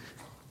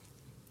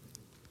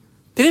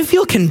 They didn't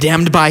feel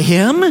condemned by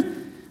him.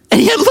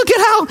 And yet, look at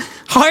how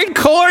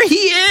hardcore he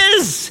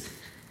is.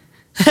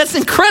 That's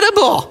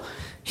incredible.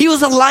 He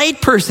was a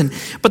light person,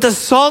 but the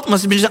salt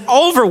must have been just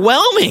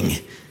overwhelming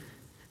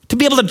to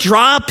be able to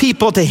draw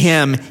people to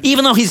him,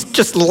 even though he's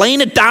just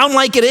laying it down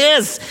like it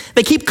is.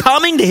 They keep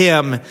coming to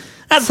him.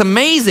 That's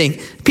amazing.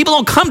 People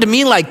don't come to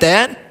me like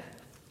that.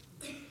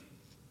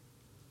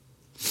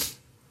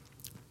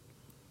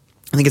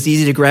 I think it's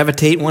easy to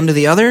gravitate one to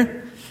the other.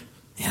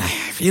 And I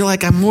feel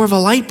like I'm more of a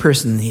light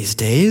person these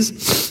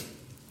days.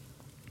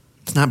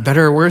 It's not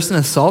better or worse than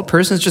a salt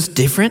person. It's just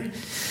different.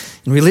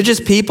 And religious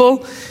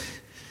people,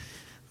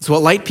 it's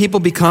what light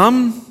people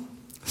become.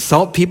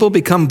 Salt people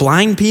become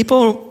blind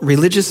people.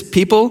 Religious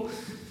people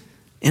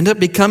end up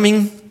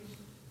becoming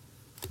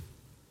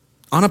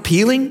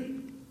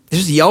unappealing. They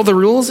just yell the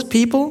rules at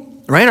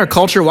people, right? Our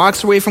culture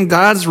walks away from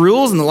God's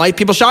rules and the light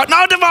people shout,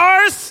 no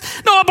divorce,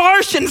 no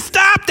abortion,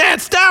 stop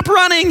that, stop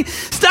running,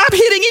 stop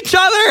hitting each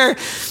other.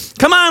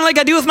 Come on, like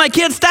I do with my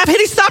kids, stop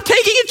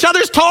taking each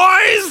other's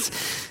toys.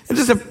 And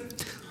just a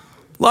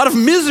lot of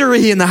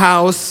misery in the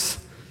house.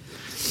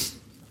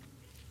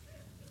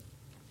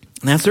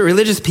 And that's what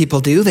religious people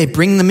do. They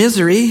bring the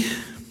misery.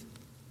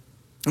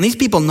 And these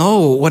people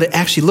know what it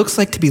actually looks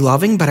like to be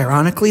loving, but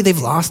ironically, they've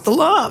lost the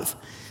love.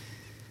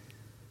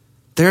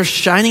 They're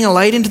shining a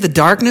light into the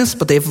darkness,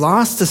 but they've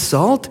lost the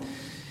salt.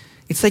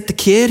 It's like the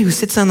kid who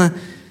sits on the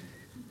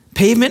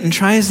pavement and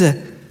tries to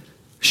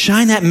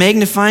shine that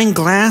magnifying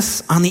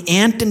glass on the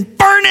ant and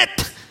burn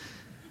it.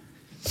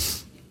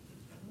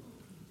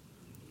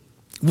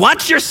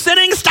 Watch your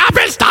sinning. Stop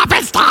it, stop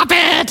it, stop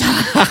it.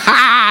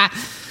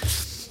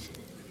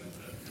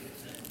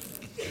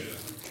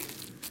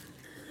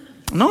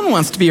 No one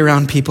wants to be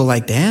around people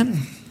like that.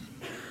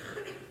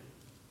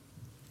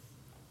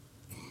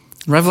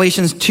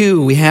 Revelations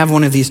 2, we have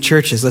one of these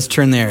churches. Let's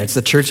turn there. It's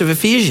the Church of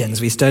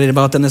Ephesians. We studied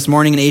about them this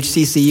morning in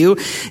HCCU.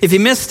 If you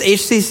missed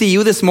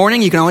HCCU this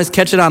morning, you can always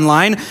catch it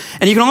online.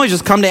 And you can always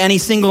just come to any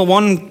single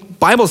one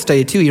Bible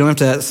study, too. You don't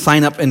have to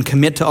sign up and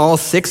commit to all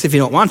 6 if you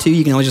don't want to.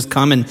 You can always just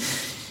come, and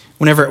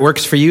whenever it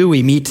works for you,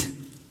 we meet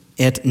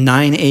at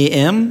 9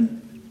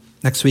 a.m.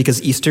 Next week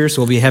is Easter,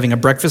 so we'll be having a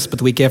breakfast, but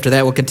the week after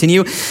that we'll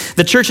continue.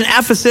 The church in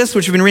Ephesus,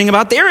 which we've been reading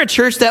about, they're a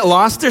church that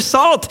lost their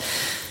salt.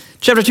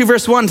 Chapter 2,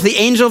 verse 1, to the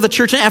angel of the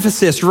church in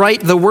Ephesus, write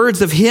the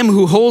words of him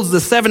who holds the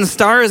 7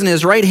 stars in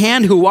his right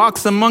hand, who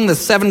walks among the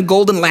 7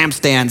 golden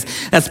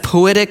lampstands. That's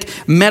poetic,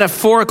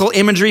 metaphorical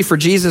imagery for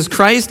Jesus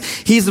Christ.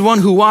 He's the one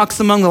who walks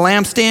among the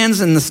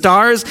lampstands and the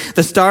stars.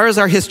 The stars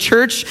are his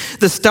church.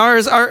 The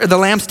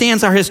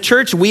lampstands are his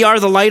church. We are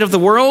the light of the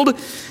world.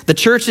 The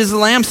church is the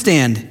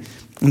lampstand.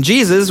 And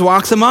Jesus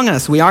walks among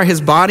us. We are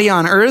his body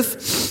on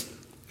earth.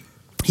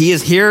 He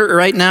is here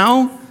right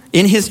now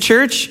in his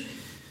church.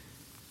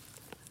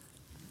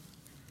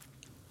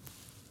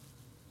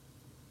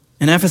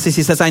 In Ephesus,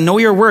 he says, I know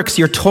your works,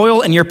 your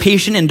toil and your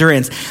patient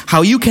endurance,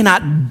 how you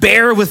cannot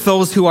bear with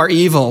those who are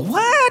evil.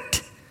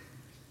 What?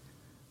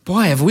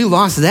 Boy, have we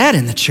lost that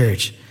in the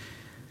church.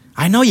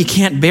 I know you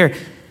can't bear,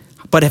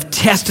 but have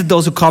tested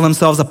those who call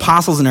themselves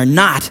apostles and are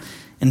not,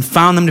 and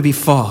found them to be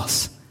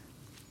false.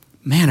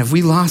 Man, have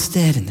we lost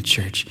that in the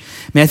church.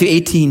 Matthew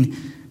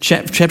 18,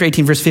 chapter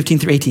 18, verse 15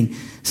 through 18,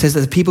 says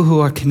that the people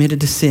who are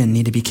committed to sin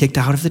need to be kicked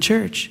out of the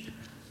church.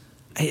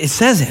 It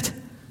says it.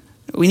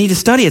 We need to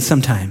study it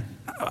sometime.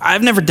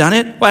 I've never done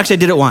it. Well, actually, I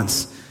did it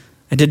once.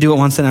 I did do it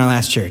once in our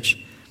last church.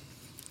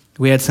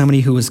 We had somebody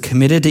who was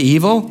committed to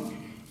evil,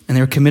 and they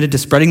were committed to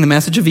spreading the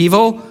message of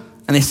evil,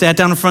 and they sat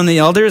down in front of the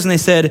elders, and they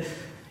said,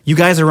 you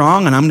guys are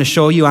wrong, and I'm going to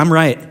show you I'm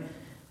right.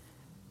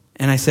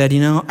 And I said,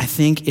 I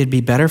think it'd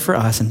be better for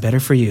us and better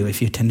for you if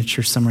you attended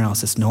church somewhere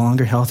else. It's no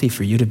longer healthy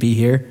for you to be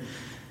here.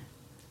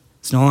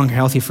 It's no longer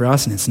healthy for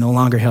us, and it's no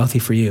longer healthy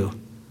for you.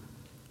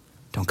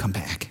 Don't come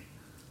back.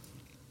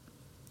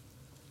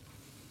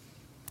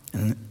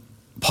 And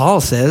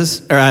John says,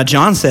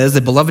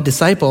 the beloved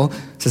disciple,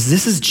 says,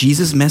 this is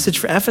Jesus' message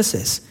for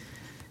Ephesus.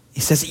 He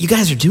says, you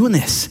guys are doing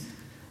this.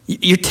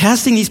 You're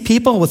testing these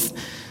people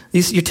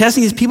you're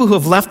testing these people who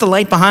have left the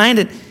light behind,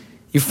 and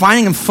you're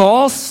finding them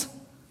false.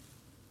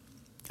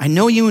 I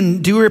know you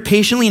endure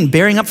patiently and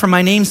bearing up for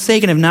my name's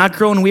sake and have not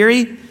grown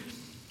weary.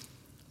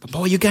 But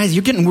boy, you guys,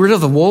 you're getting rid of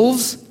the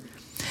wolves.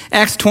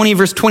 Acts 20,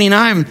 verse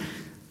 29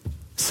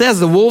 says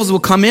the wolves will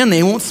come in,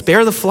 they won't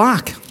spare the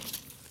flock.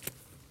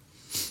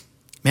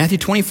 Matthew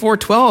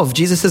 24:12,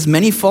 Jesus says,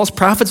 many false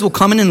prophets will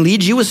come in and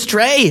lead you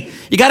astray.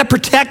 You got to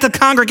protect the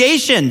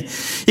congregation.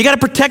 You got to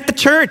protect the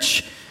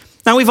church.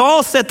 Now, we've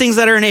all said things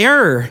that are in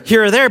error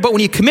here or there, but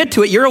when you commit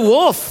to it, you're a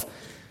wolf.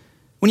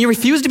 When you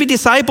refuse to be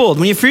discipled,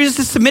 when you refuse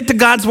to submit to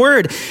God's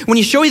word, when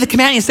you show you the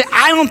command and you say,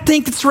 I don't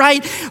think it's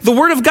right. The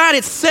word of God,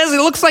 it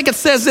looks like it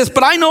says this,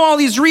 but I know all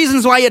these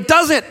reasons why it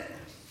doesn't.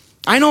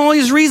 I know all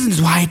these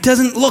reasons why it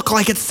doesn't look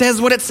like it says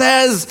what it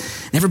says.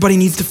 And everybody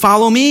needs to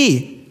follow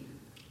me.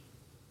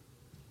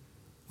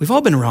 We've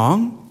all been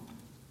wrong.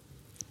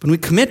 When we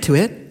commit to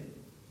it,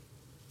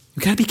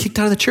 we've got to be kicked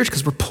out of the church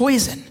because we're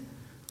poison.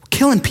 We're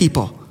killing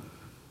people.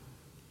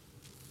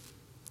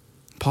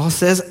 Paul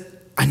says,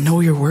 I know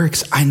your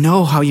works. I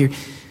know how you're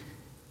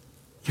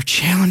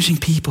challenging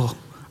people.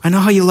 I know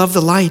how you love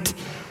the light.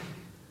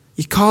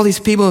 You call these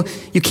people,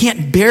 you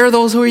can't bear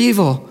those who are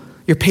evil.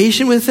 You're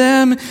patient with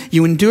them,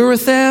 you endure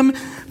with them,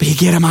 but you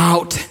get them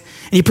out.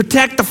 And you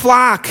protect the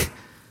flock.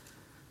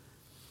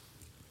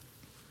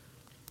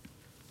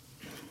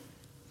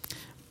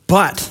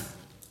 But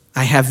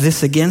I have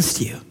this against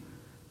you,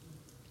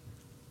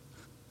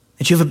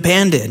 that you have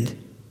abandoned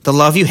the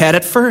love you had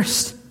at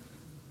first.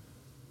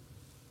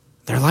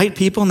 They're light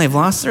people and they've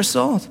lost their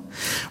salt.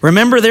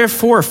 Remember,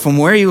 therefore, from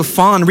where you have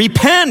fallen,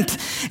 repent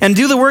and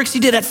do the works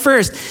you did at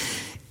first.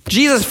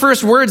 Jesus'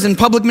 first words in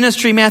public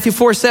ministry, Matthew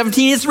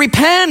 4:17, is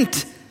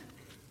repent.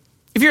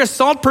 If you're a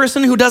salt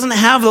person who doesn't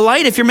have the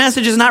light, if your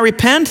message is not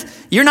repent,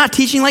 you're not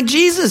teaching like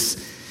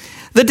Jesus.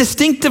 The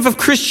distinctive of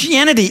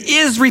Christianity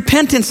is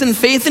repentance and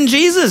faith in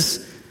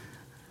Jesus.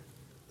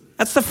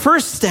 That's the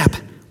first step.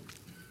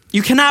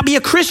 You cannot be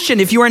a Christian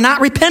if you are not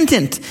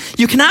repentant.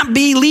 You cannot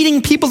be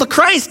leading people to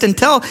Christ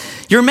until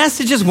your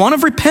message is one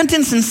of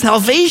repentance and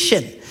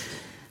salvation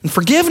and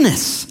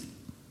forgiveness.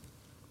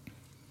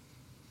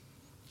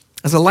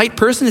 As a light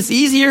person, it's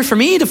easier for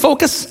me to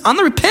focus on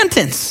the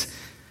repentance.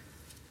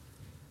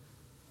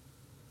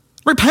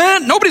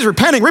 Repent! Nobody's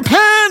repenting.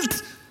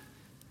 Repent!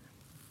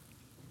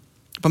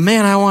 But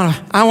man, I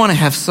want to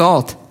have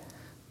salt.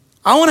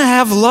 I want to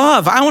have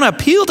love. I want to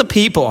appeal to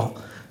people.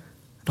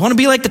 I don't want to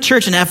be like the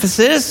church in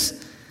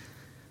Ephesus.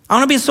 I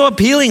want to be so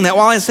appealing that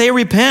while I say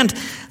repent,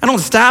 I don't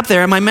stop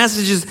there. My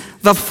message is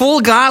the full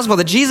gospel,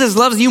 that Jesus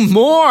loves you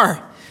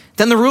more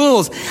than the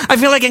rules. I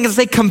feel like I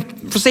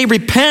can say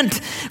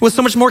repent with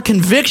so much more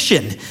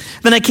conviction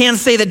than I can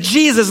say that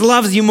Jesus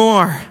loves you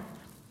more.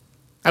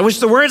 I wish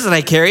the words that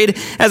I carried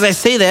as I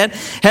say that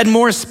had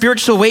more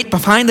spiritual weight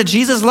behind the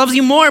Jesus loves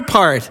you more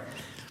part.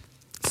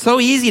 It's so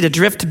easy to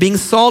drift to being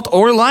salt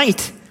or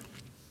light.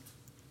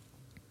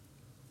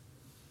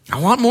 I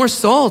want more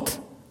salt.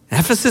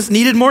 Ephesus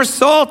needed more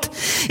salt.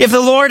 If the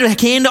Lord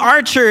came to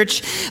our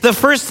church, the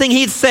first thing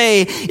he'd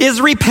say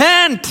is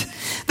repent.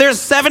 There's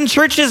 7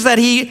 churches that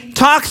he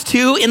talks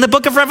to in the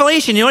book of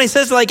Revelation. You know what he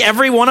says to like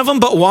every one of them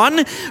but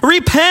one?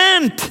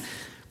 Repent.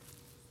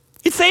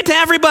 He'd say it to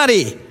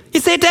everybody.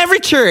 He'd say it to every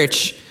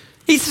church.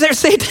 He'd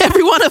say it to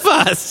every one of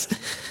us.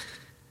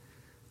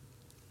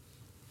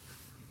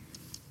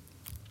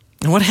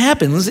 And what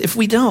happens if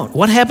we don't?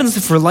 What happens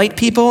if we're light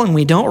people and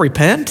we don't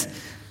repent?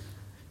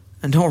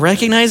 And don't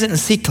recognize it and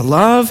seek to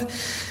love?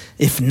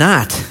 If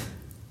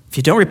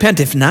you don't repent,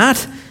 if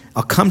not,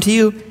 I'll come to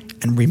you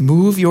and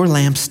remove your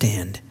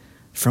lampstand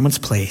from its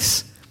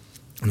place.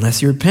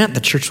 Unless you repent,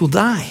 the church will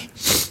die.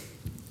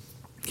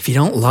 If you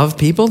don't love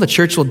people, the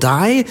church will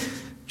die,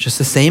 just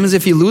the same as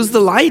if you lose the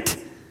light.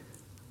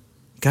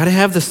 Got to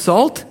have the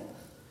salt.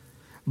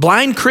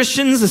 Blind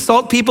Christians, the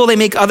salt people, they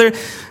make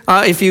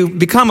if you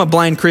become a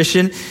blind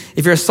Christian,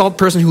 if you're a salt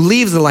person who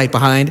leaves the light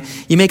behind,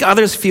 you make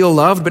others feel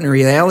loved, but in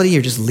reality,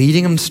 you're just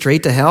leading them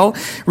straight to hell.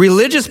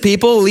 Religious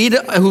people,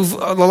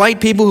 the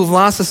light people who've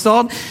lost the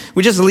salt,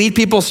 we just lead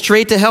people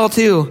straight to hell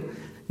too.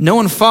 No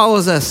one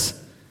follows us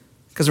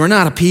because we're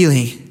not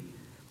appealing.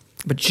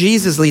 But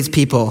Jesus leads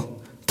people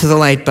to the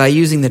light by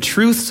using the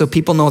truth so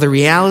people know the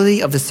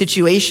reality of the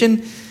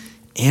situation,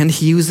 and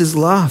he uses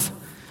love.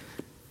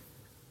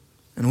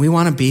 And we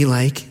want to be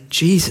like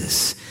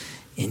Jesus.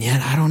 And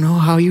yet, I don't know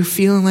how you're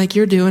feeling like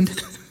you're doing.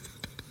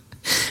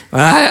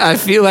 I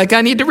feel like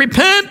I need to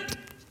repent.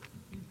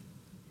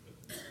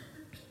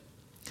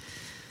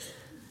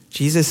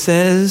 Jesus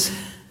says,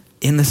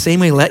 in the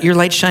same way, let your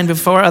light shine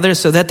before others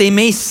so that they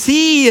may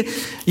see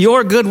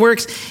your good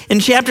works. In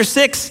chapter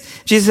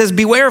 6, Jesus says,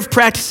 beware of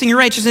practicing your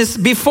righteousness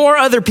before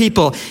other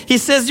people. He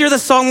says, you're the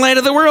salt and light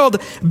of the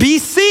world. Be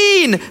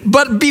seen,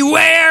 but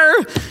beware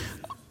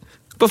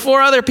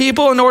before other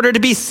people in order to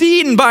be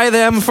seen by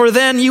them, for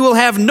then you will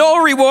have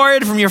no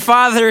reward from your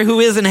Father who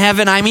is in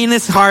heaven. I mean,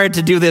 it's hard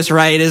to do this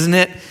right, isn't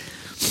it?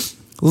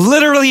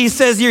 Literally, he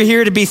says you're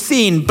here to be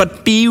seen,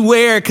 but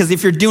beware, because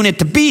if you're doing it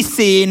to be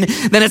seen,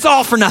 then it's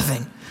all for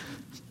nothing.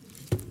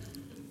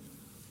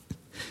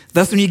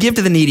 Thus, when you give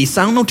to the needy,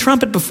 sound no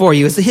trumpet before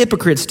you, as the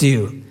hypocrites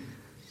do.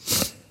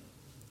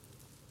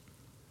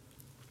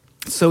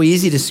 It's so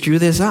easy to screw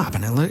this up.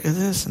 And I look at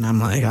this and I'm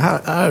like,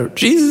 oh,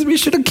 Jesus, we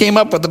should have came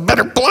up with a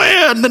better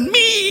plan than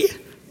me.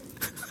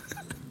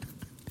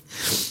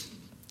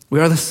 We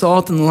are the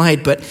salt and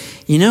light, but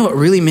you know what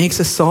really makes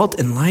us salt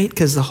and light?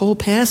 Because the whole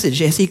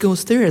passage, as he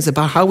goes through, is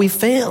about how we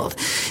failed.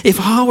 If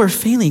how we're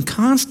failing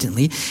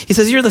constantly, he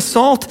says, you're the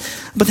salt,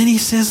 but then he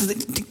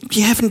says,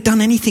 you haven't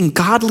done anything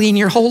godly in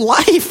your whole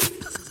life.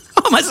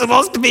 How am I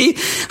supposed to be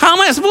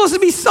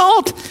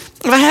salt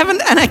if I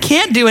haven't, and I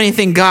can't do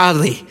anything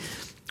godly?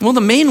 Well,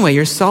 the main way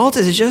you're salt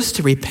is just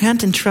to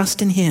repent and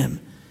trust in him.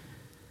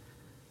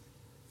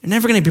 You're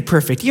never going to be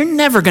perfect. You're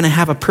never going to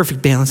have a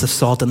perfect balance of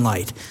salt and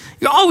light.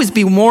 You'll always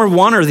be more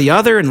one or the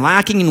other and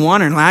lacking in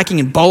one and lacking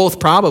in both,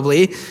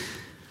 probably.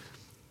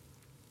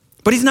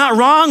 But he's not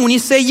wrong when you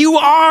say you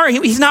are.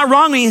 He's not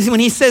wrong when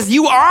he says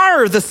you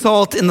are the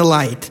salt and the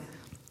light.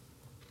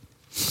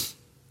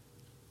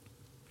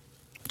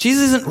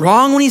 Jesus isn't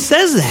wrong when he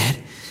says that.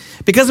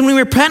 Because when we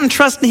repent and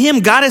trust in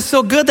him, God is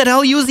so good that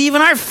he'll use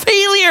even our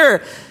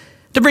failure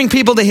to bring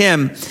people to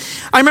him.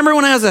 I remember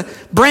when I was a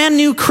brand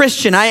new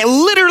Christian, I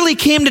literally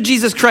came to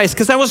Jesus Christ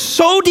because I was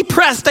so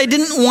depressed I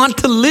didn't want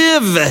to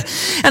live.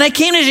 And I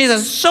came to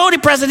Jesus so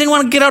depressed I didn't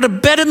want to get out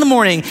of bed in the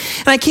morning.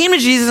 And I came to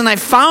Jesus and I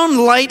found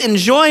light and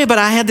joy, but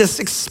I had this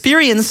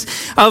experience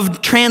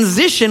of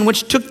transition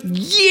which took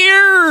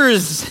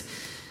years.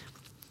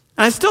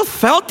 And I still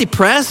felt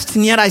depressed,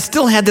 and yet I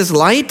still had this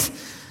light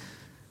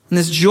and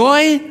this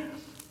joy.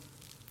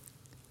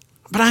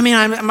 But I mean,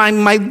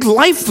 my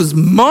life was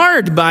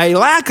marred by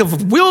lack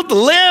of will to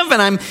live,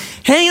 and I'm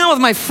hanging out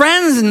with my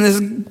friends, and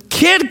this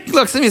kid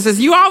looks at me and says,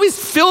 "You always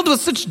filled with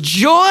such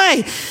joy."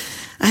 And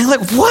I'm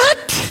like,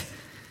 what?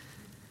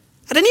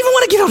 I didn't even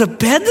want to get out of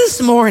bed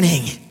this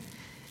morning.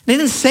 They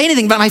didn't say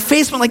anything, but my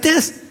face went like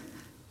this.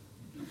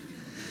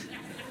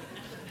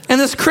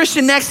 And this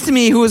Christian next to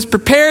me who was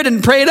prepared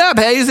and prayed up,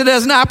 I used it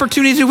as an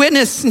opportunity to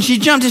witness, and she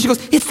jumped and she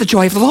goes, "It's the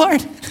joy of the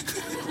Lord."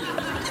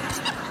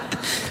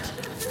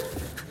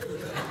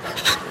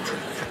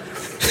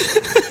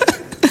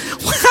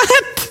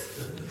 What?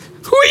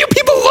 Who are you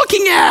people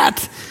looking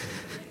at?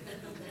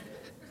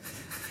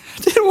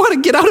 I didn't want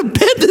to get out of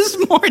bed this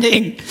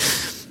morning.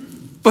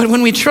 But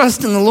when we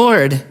trust in the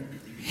Lord,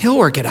 he'll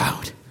work it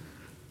out.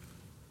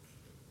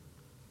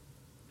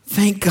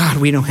 Thank God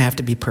we don't have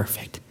to be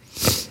perfect.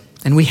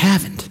 And we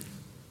haven't.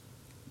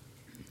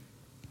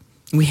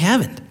 We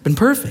haven't been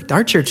perfect.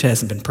 Our church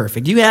hasn't been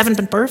perfect. You haven't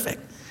been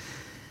perfect.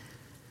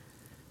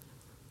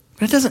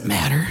 But it doesn't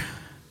matter.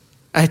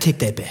 I take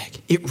that back.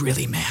 It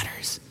really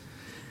matters.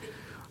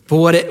 But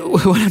what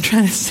I'm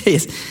trying to say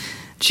is,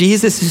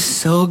 Jesus is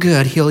so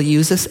good, he'll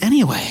use us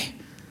anyway.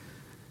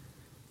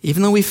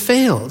 Even though we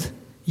failed,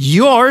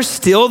 You're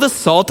still the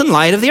salt and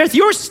light of the earth.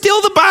 You're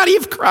still the body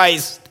of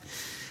Christ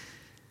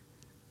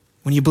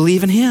when you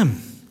believe in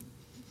him.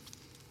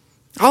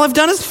 All I've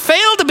done is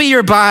fail to be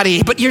your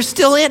body, but you're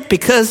still it,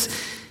 because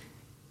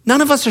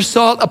none of us are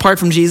salt apart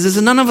from Jesus,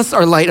 and none of us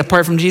are light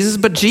apart from Jesus,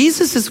 but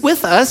Jesus is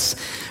with us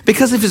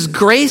because of his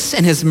grace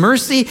and his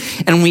mercy,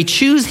 and we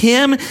choose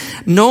him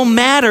no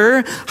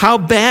matter how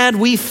bad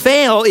we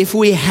fail. If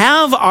we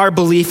have our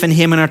belief in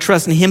him and our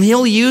trust in him,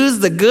 he'll use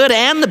the good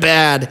and the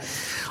bad,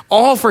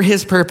 all for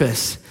his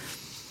purpose.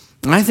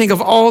 And I think of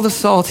all the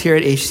salt here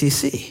at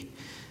HCC.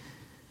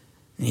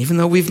 And even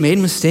though we've made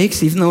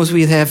mistakes, even though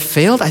we have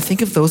failed, I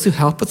think of those who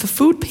help with the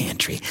food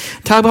pantry.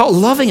 Talk about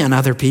loving on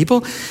other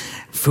people.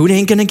 Food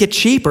ain't going to get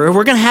cheaper.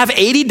 We're going to have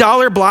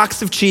 $80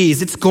 blocks of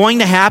cheese. It's going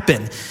to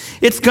happen.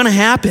 It's going to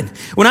happen.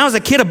 When I was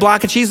a kid, a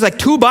block of cheese was like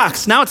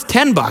 $2. Now it's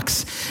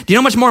 $10. Do you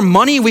know how much more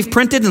money we've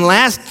printed in the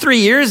last 3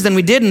 years than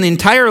we did in the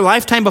entire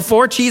lifetime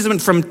before? Cheese went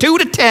from 2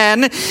 to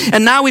 10,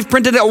 and now we've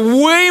printed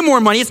way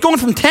more money. It's going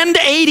from 10 to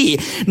 80.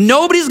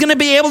 Nobody's going to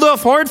be able to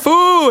afford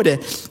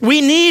food. We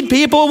need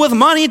people with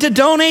money to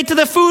donate to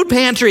the food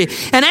pantry.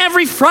 And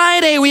every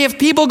Friday we have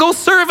people go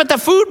serve at the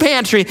food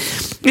pantry.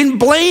 In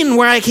Blaine,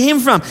 where I came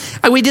from,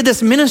 we did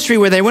this ministry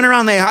where they went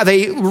around,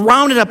 they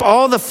rounded up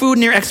all the food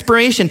near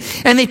expiration,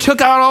 and they took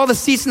out all the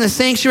seats in the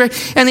sanctuary,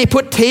 and they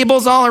put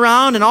tables all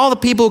around, and all the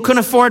people who couldn't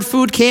afford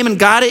food came and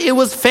got it. It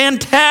was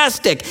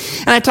fantastic.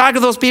 And I talked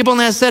to those people,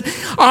 and I said,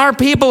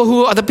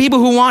 the people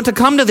who want to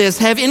come to this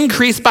have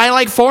increased by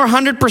like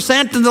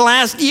 400% in the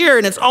last year,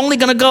 and it's only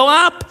going to go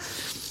up.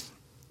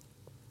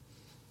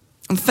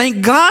 And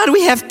thank God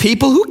we have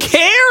people who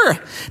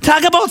care.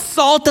 Talk about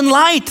salt and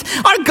light.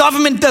 Our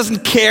government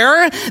doesn't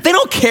care. They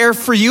don't care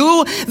for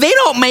you. They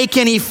don't make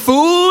any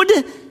food.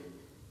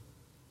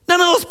 None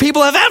of those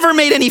people have ever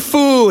made any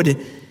food.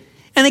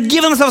 And they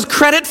give themselves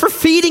credit for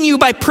feeding you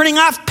by printing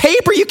off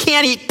paper. You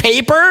can't eat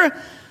paper.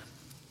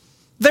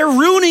 They're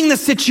ruining the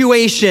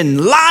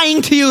situation,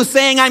 lying to you,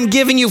 saying, I'm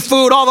giving you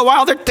food, all the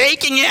while they're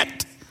taking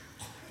it.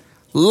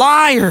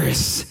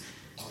 Liars.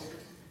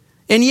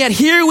 And yet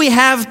here we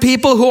have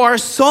people who are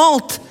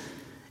salt,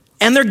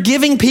 and they're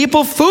giving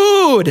people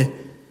food.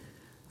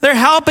 They're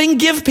helping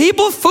give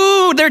people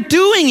food. They're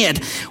doing it.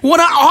 What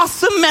an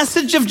awesome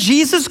message of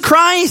Jesus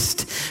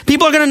Christ.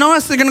 People are going to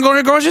notice. They're going to go to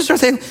the grocery store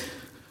saying,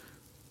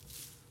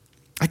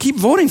 I keep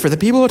voting for the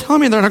people who tell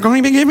me they're not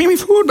going to be giving me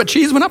food, but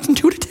cheese went up from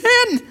 2 to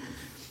 10.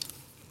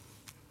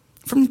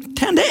 From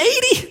 10 to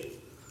 80.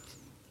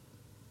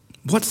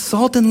 What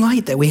salt and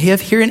light that we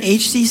have here in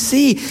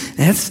HCC.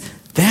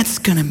 That's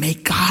going to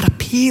make God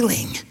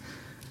appealing.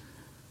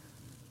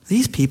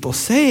 These people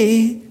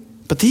say,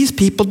 but these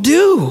people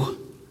do.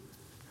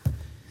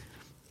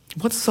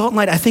 What's salt and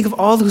light? I think of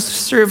all those who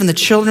serve in the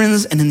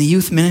children's and in the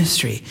youth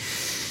ministry.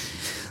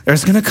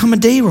 There's going to come a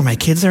day where my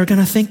kids are going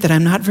to think that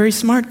I'm not very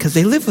smart because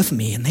they live with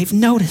me and they've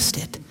noticed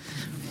it.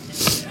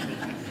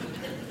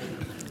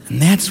 And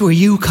that's where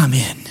you come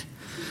in.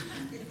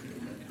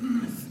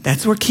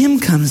 That's where Kim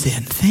comes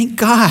in. Thank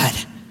God.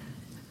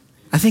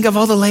 I think of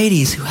all the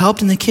ladies who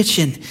helped in the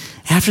kitchen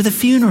after the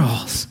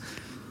funerals.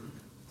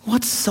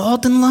 What's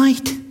salt and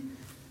light?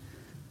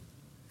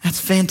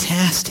 That's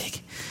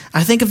fantastic.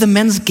 I think of the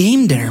men's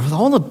game dinner with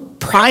all the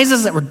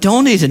prizes that were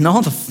donated and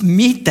all the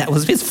meat that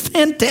was. It's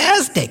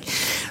fantastic.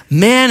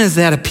 Man, is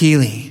that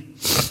appealing.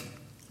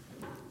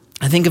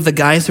 I think of the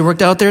guys who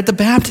worked out there at the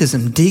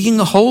baptism, digging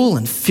a hole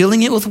and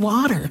filling it with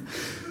water,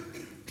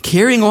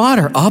 carrying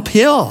water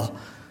uphill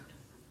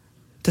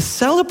to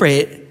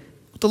celebrate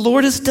what the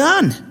Lord has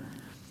done.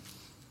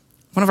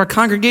 One of our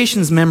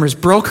congregation's members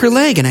broke her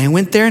leg, and I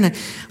went there and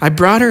I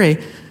brought her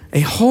a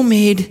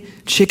homemade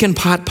chicken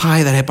pot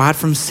pie that I bought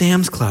from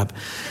Sam's Club.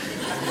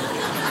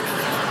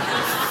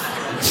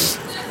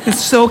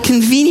 It's so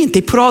convenient.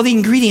 They put all the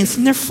ingredients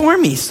in there for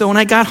me. So when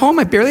I got home,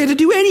 I barely had to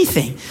do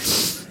anything.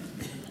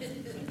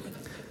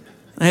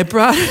 I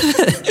brought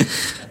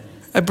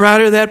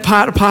her that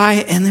pot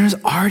pie, and there's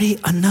already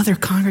another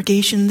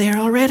congregation there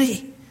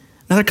already.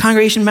 Another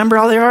congregation member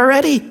out there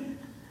already.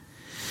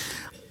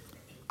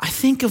 I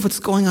think of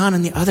what's going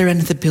on the other end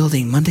of the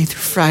building, Monday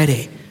through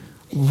Friday.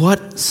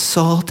 What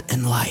salt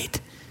and light.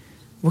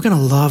 We're going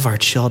to love our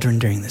children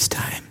during this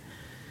time.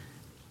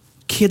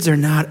 Kids are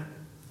not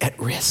at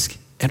risk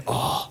at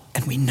all,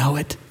 and we know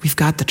it. We've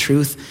got the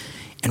truth,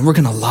 and we're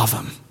going to love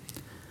them.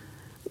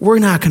 We're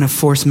not going to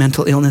force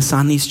mental illness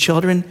on these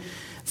children.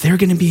 They're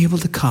going to be able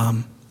to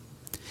come,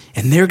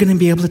 and they're going to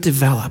be able to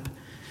develop.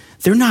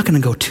 They're not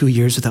going to go 2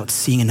 years without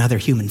seeing another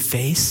human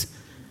face.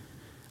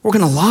 We're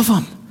going to love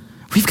them.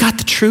 We've got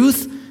the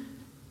truth,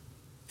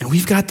 and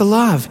we've got the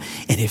love.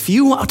 And if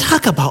you want to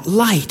talk about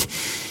light,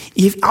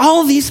 if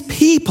all these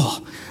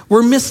people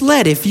were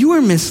misled. If you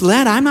were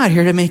misled, I'm not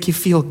here to make you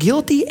feel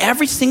guilty.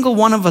 Every single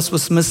one of us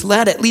was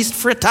misled, at least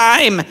for a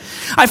time.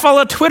 I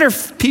follow a Twitter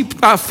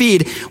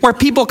feed where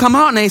people come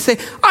out and they say,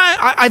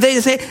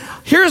 they say,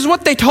 here's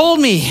what they told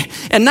me,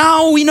 and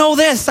now we know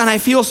this, and I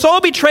feel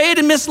so betrayed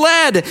and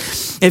misled.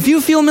 If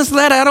you feel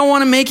misled, I don't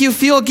want to make you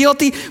feel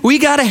guilty. We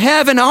got to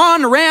have an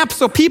on-ramp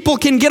so people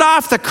can get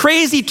off the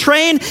crazy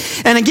train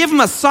and give them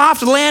a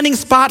soft landing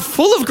spot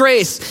full of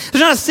grace.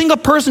 There's not a single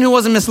person who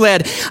wasn't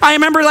misled. I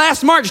remember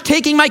last March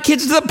taking my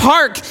kids to the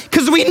park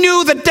because we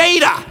knew the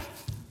data,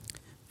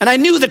 and I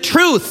knew the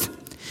truth.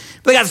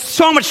 But I got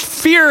so much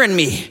fear in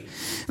me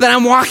that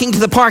I'm walking to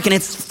the park, and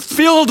it's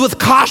filled with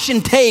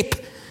caution tape.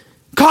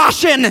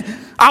 Caution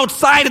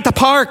outside at the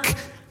park.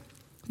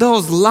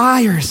 Those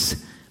liars.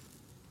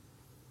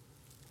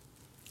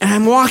 And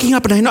I'm walking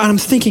up and I'm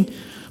thinking,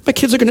 my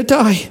kids are going to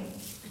die.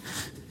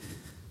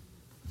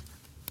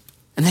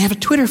 And they have a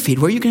Twitter feed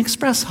where you can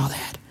express all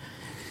that.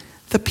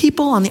 The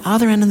people on the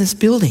other end of this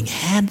building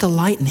had the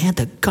light and had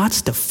the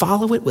guts to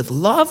follow it with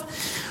love.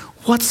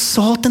 What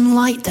salt and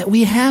light that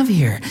we have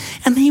here.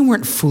 And they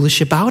weren't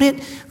foolish about it.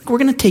 We're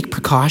going to take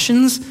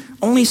precautions.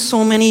 Only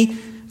so many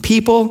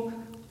people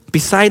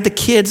beside the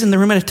kids in the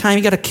room at a time.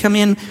 You got to come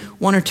in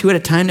one or two at a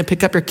time to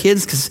pick up your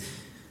kids because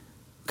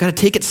we've got to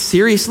take it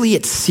seriously.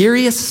 It's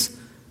serious.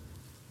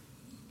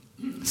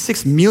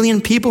 6 million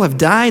people have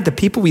died. The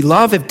people we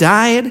love have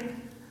died.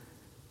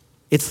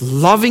 It's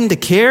loving to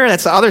care.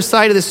 That's the other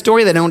side of the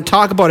story that I don't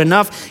talk about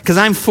enough because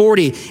I'm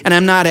 40 and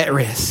I'm not at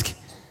risk.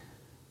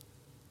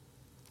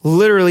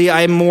 Literally,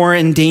 I'm more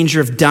in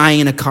danger of dying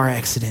in a car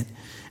accident.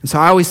 And so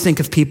I always think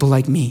of people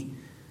like me.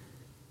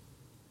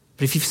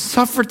 But if you've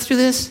suffered through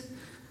this,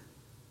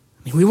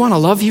 we want to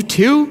love you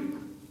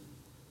too.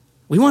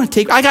 We want to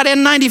take, I got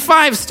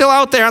N95 still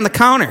out there on the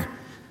counter.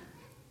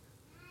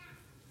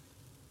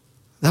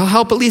 That'll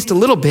help at least a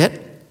little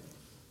bit.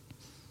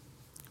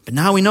 But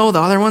now we know the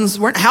other ones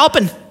weren't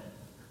helping.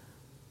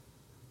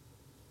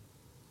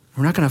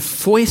 We're not going to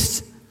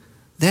foist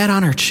that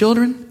on our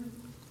children.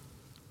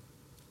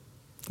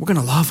 We're going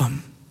to love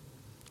them.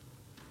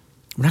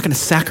 We're not going to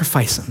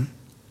sacrifice them.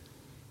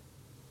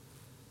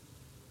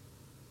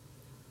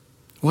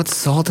 What's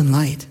salt and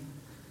light?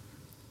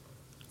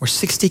 Where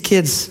 60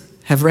 kids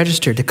have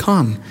registered to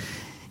come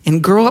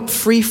and grow up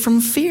free from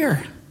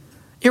fear,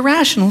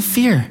 irrational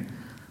fear.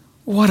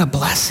 What a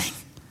blessing.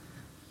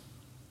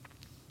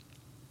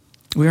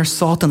 We are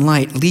salt and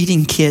light,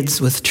 leading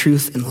kids with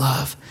truth and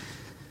love.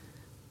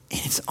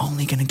 And it's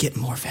only going to get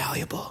more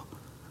valuable.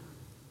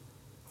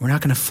 We're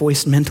not going to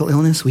foist mental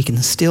illness. We can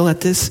still,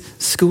 at this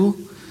school,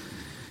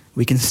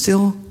 we can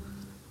still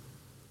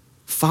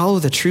follow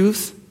the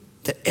truth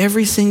that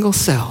every single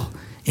cell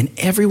in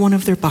every one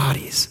of their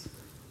bodies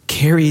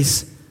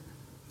carries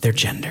their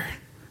gender,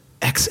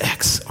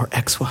 XX or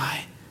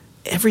XY.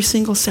 Every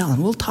single cell,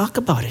 and we'll talk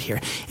about it here,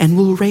 and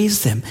we'll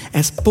raise them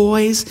as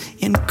boys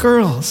and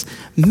girls,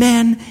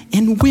 men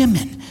and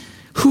women,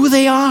 who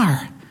they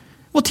are.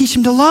 We'll teach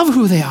them to love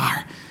who they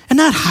are and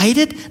not hide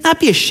it, not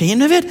be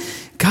ashamed of it.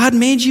 God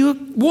made you a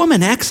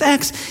woman,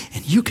 XX,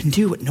 and you can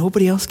do what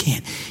nobody else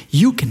can.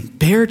 You can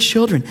bear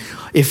children.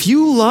 If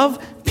you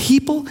love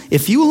people,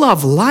 if you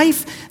love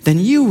life, then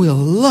you will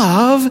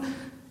love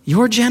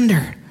your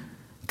gender.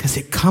 Because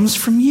it comes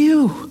from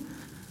you.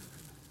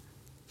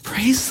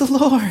 Praise the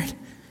Lord.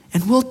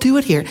 And we'll do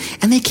it here.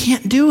 And they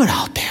can't do it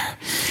out there.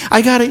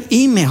 I got an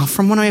email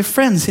from one of my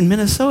friends in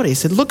Minnesota. He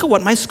said, look at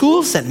what my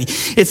school sent me.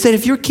 It said,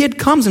 if your kid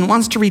comes and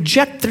wants to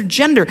reject their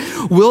gender,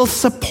 we'll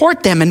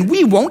support them and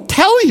we won't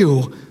tell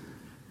you.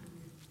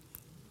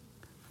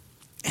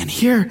 And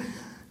here,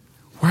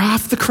 we're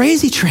off the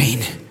crazy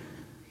train.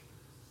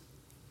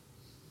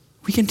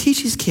 We can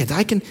teach these kids.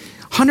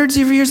 Hundreds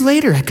of years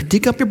later, I could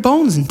dig up your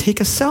bones and take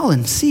a cell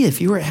and see if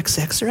you were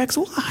XX or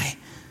XY.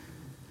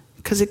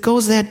 Because it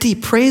goes that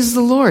deep. Praise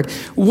the Lord.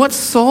 What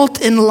salt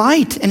and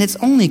light, and it's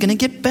only going to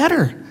get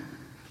better.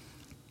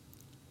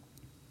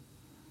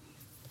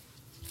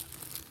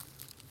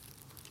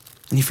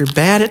 And if you're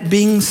bad at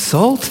being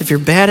salt, if you're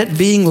bad at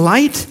being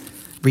light,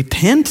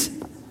 repent.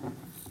 And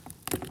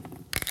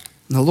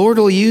the Lord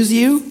will use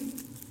you.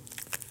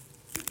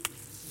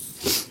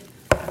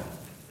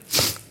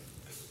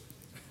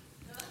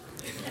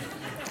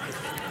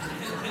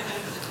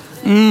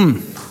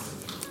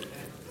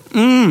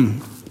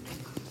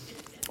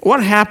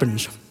 What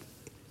happens?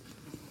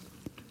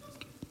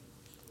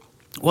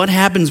 What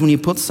happens when you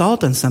put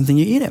salt on something,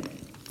 you eat it?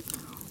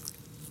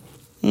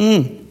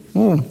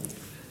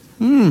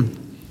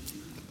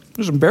 This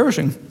is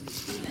embarrassing.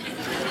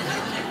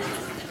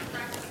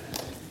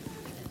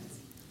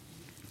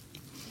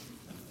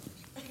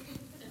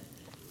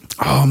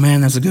 Oh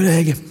man, that's a good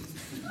egg.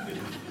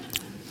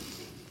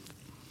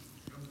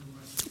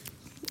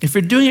 If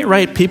you're doing it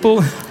right,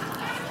 people...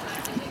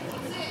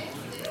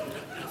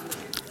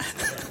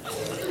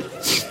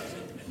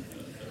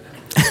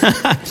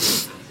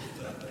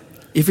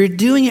 If you're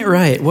doing it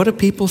right, what do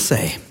people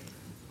say?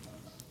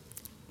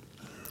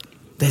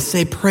 They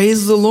say,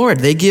 praise the Lord.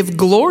 They give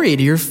glory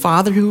to your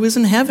Father who is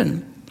in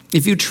heaven.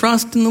 If you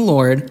trust in the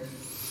Lord,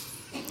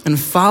 and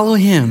follow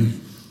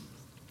him,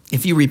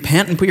 if you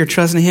repent and put your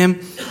trust in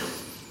him,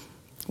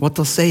 what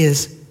they'll say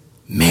is,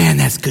 man,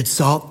 that's good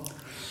salt.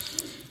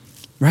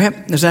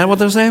 Right? Is that what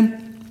they'll say?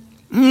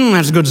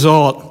 That's good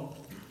salt.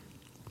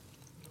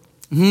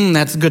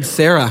 That's good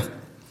Sarah.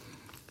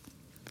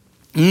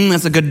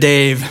 That's a good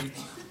Dave.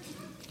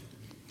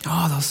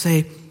 Oh, they'll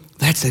say,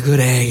 that's a good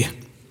egg.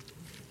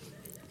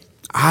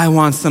 I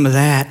want some of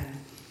that.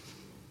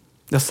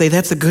 They'll say,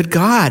 that's a good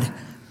God.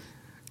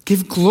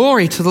 Give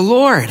glory to the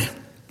Lord.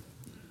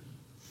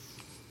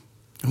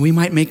 And we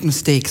might make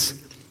mistakes,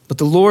 but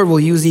the Lord will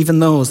use even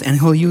those, and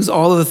he'll use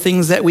all of the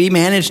things that we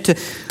manage to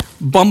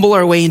bumble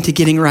our way into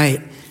getting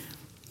right.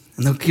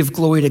 And they'll give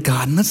glory to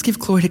God. And let's give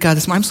glory to God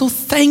this morning. I'm so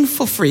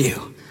thankful for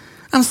you.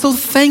 I'm so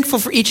thankful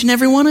for each and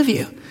every one of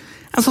you.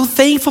 I'm so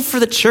thankful for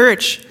the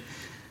church.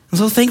 I'm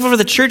so thankful for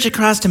the church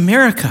across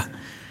America,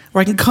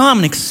 where I can come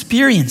and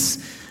experience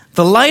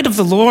the light of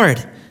the Lord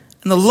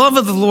and the love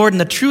of the Lord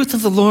and the truth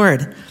of the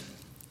Lord,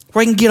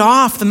 where I can get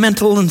off the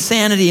mental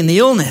insanity and the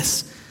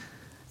illness,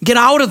 get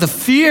out of the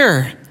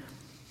fear,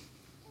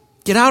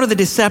 get out of the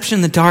deception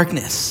and the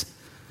darkness,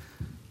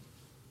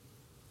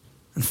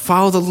 and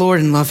follow the Lord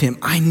and love him.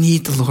 I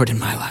need the Lord in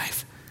my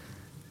life.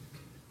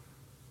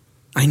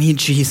 I need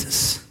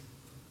Jesus.